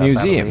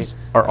 museums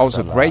are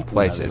also great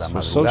places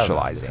for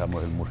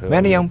socializing.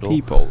 Many young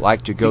people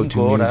like to go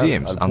to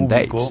museums on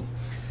dates.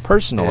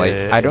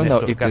 Personally, I don't know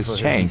if this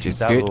change is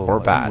good or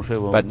bad,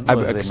 but I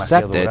will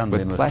accept it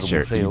with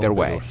pleasure either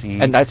way.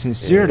 And I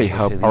sincerely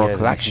hope our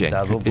collection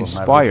could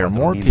inspire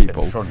more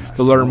people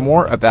to learn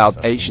more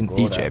about ancient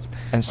Egypt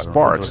and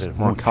sparks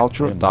more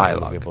cultural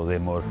dialogue.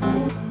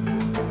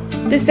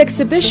 This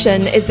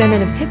exhibition is an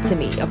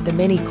epitome of the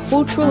many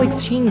cultural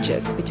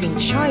exchanges between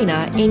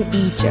China and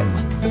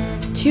Egypt,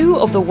 two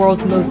of the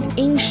world's most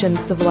ancient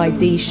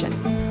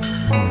civilizations.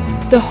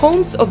 The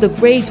homes of the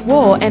Great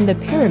Wall and the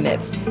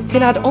pyramids can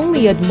not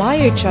only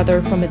admire each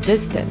other from a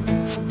distance,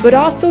 but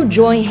also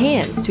join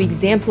hands to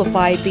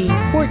exemplify the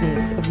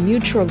importance of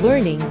mutual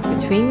learning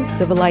between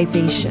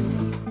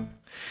civilizations.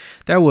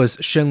 That was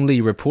Shen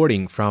Li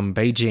reporting from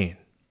Beijing.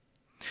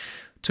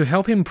 To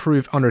help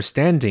improve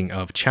understanding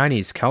of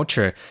Chinese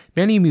culture,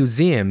 many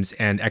museums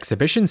and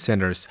exhibition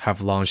centers have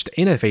launched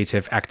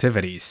innovative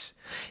activities.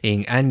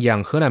 In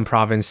Anyang, Henan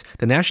Province,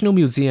 the National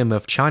Museum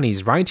of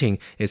Chinese Writing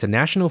is a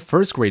national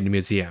first-grade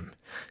museum.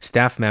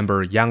 Staff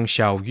member Yang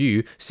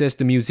Xiaoyu says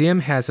the museum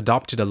has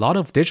adopted a lot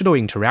of digital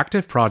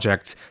interactive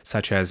projects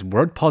such as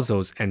word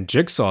puzzles and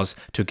jigsaws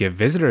to give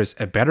visitors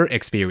a better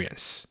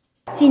experience.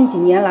 In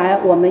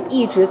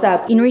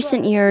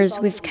recent years,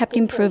 we've kept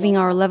improving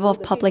our level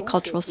of public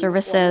cultural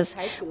services.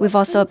 We've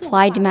also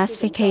applied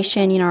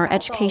demassification in our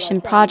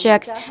education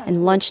projects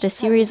and launched a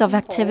series of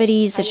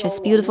activities such as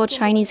Beautiful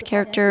Chinese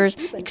Characters,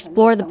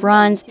 Explore the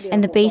Bronze,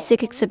 and the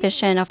basic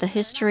exhibition of the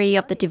history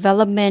of the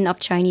development of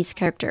Chinese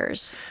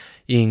characters.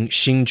 In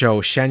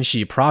Xinzhou,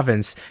 Shanxi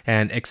Province,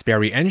 an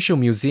experiential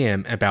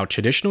museum about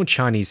traditional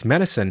Chinese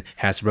medicine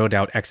has rolled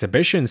out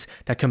exhibitions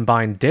that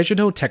combine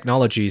digital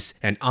technologies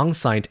and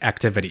on-site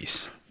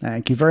activities.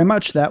 Thank you very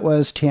much. That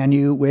was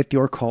Tianyu with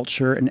your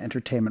culture and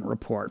entertainment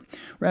report.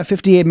 We're at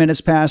 58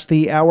 minutes past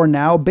the hour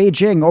now.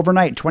 Beijing,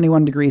 overnight,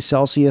 21 degrees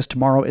Celsius.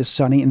 Tomorrow is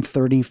sunny and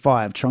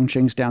 35.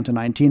 Chongqing's down to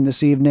 19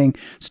 this evening.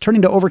 It's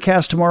turning to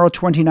overcast tomorrow,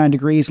 29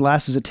 degrees.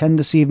 Last is at 10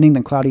 this evening,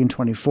 then cloudy and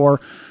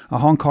 24.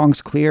 Hong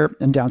Kong's clear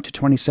and down to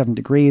 27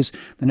 degrees.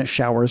 Then it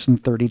showers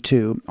and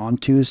 32 on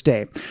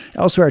Tuesday.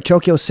 Elsewhere,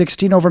 Tokyo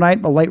 16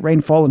 overnight, but light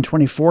rainfall and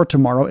 24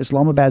 tomorrow.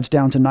 Islamabad's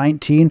down to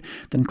 19,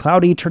 then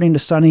cloudy, turning to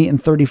sunny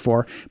and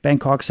 34.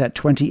 Bangkok's at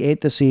 28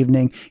 this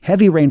evening.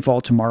 Heavy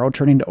rainfall tomorrow,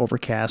 turning to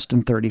overcast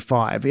and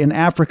 35. In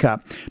Africa,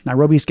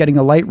 Nairobi's getting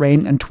a light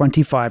rain and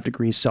 25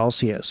 degrees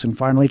Celsius. And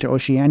finally to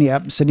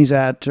Oceania, Sydney's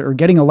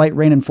getting a light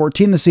rain and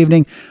 14 this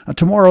evening.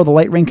 Tomorrow, the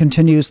light rain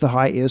continues. The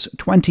high is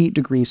 20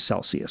 degrees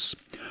Celsius.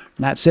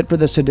 And that's it for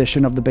this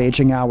edition of the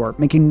Beijing Hour.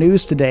 Making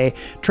news today,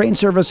 train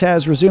service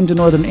has resumed in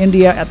northern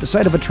India at the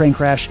site of a train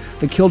crash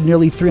that killed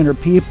nearly 300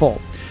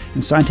 people.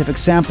 And scientific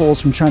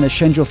samples from China's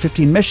Shenzhou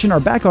 15 mission are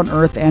back on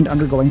Earth and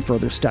undergoing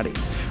further study.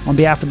 On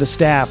behalf of the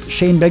staff,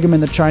 Shane Bigham in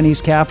the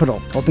Chinese capital,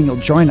 hoping you'll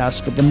join us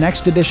for the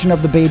next edition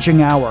of the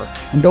Beijing Hour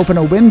and open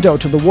a window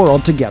to the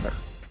world together.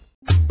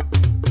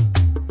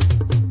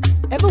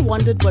 Ever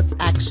wondered what's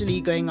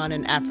actually going on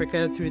in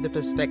Africa through the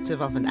perspective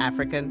of an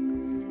African?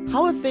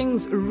 How are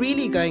things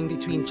really going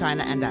between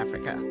China and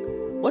Africa?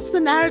 What's the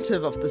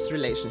narrative of this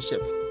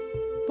relationship?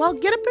 Well,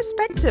 get a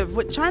perspective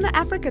with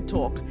China-Africa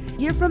Talk.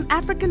 Hear from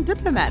African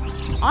diplomats,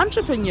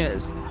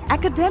 entrepreneurs,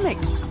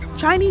 academics,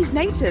 Chinese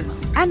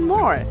natives, and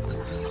more.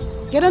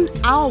 Get on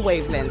our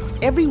wavelength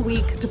every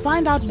week to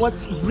find out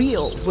what's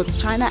real with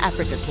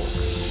China-Africa Talk.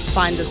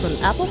 Find us on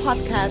Apple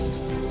Podcast,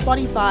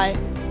 Spotify,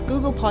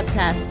 Google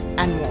Podcast,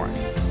 and more.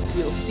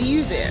 We'll see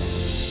you there.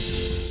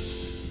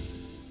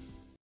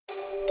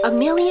 A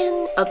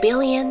million, a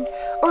billion,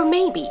 or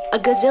maybe a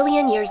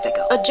gazillion years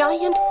ago, a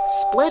giant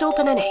split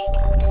open an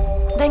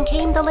egg. Then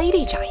came the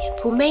lady giant,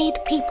 who made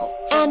people,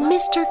 and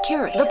Mr.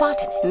 Curious, the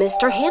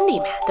botanist, Mr.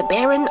 Handyman, the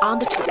Baron on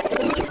the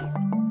tree.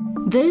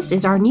 This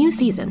is our new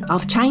season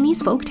of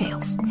Chinese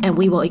folktales, and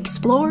we will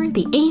explore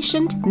the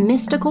ancient,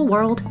 mystical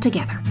world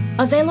together.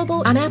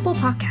 Available on Apple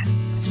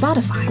Podcasts,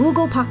 Spotify,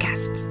 Google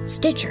Podcasts,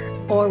 Stitcher,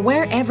 or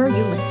wherever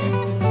you listen.